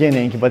from the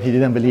beginning, but he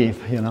didn't believe,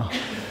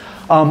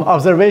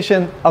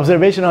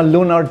 Observational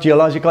lunar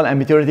geological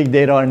and meteoritic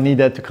data are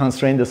needed to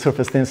constrain the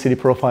surface density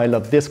profile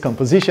of this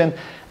composition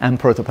and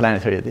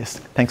protoplanetary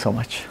disk. Thanks so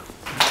much.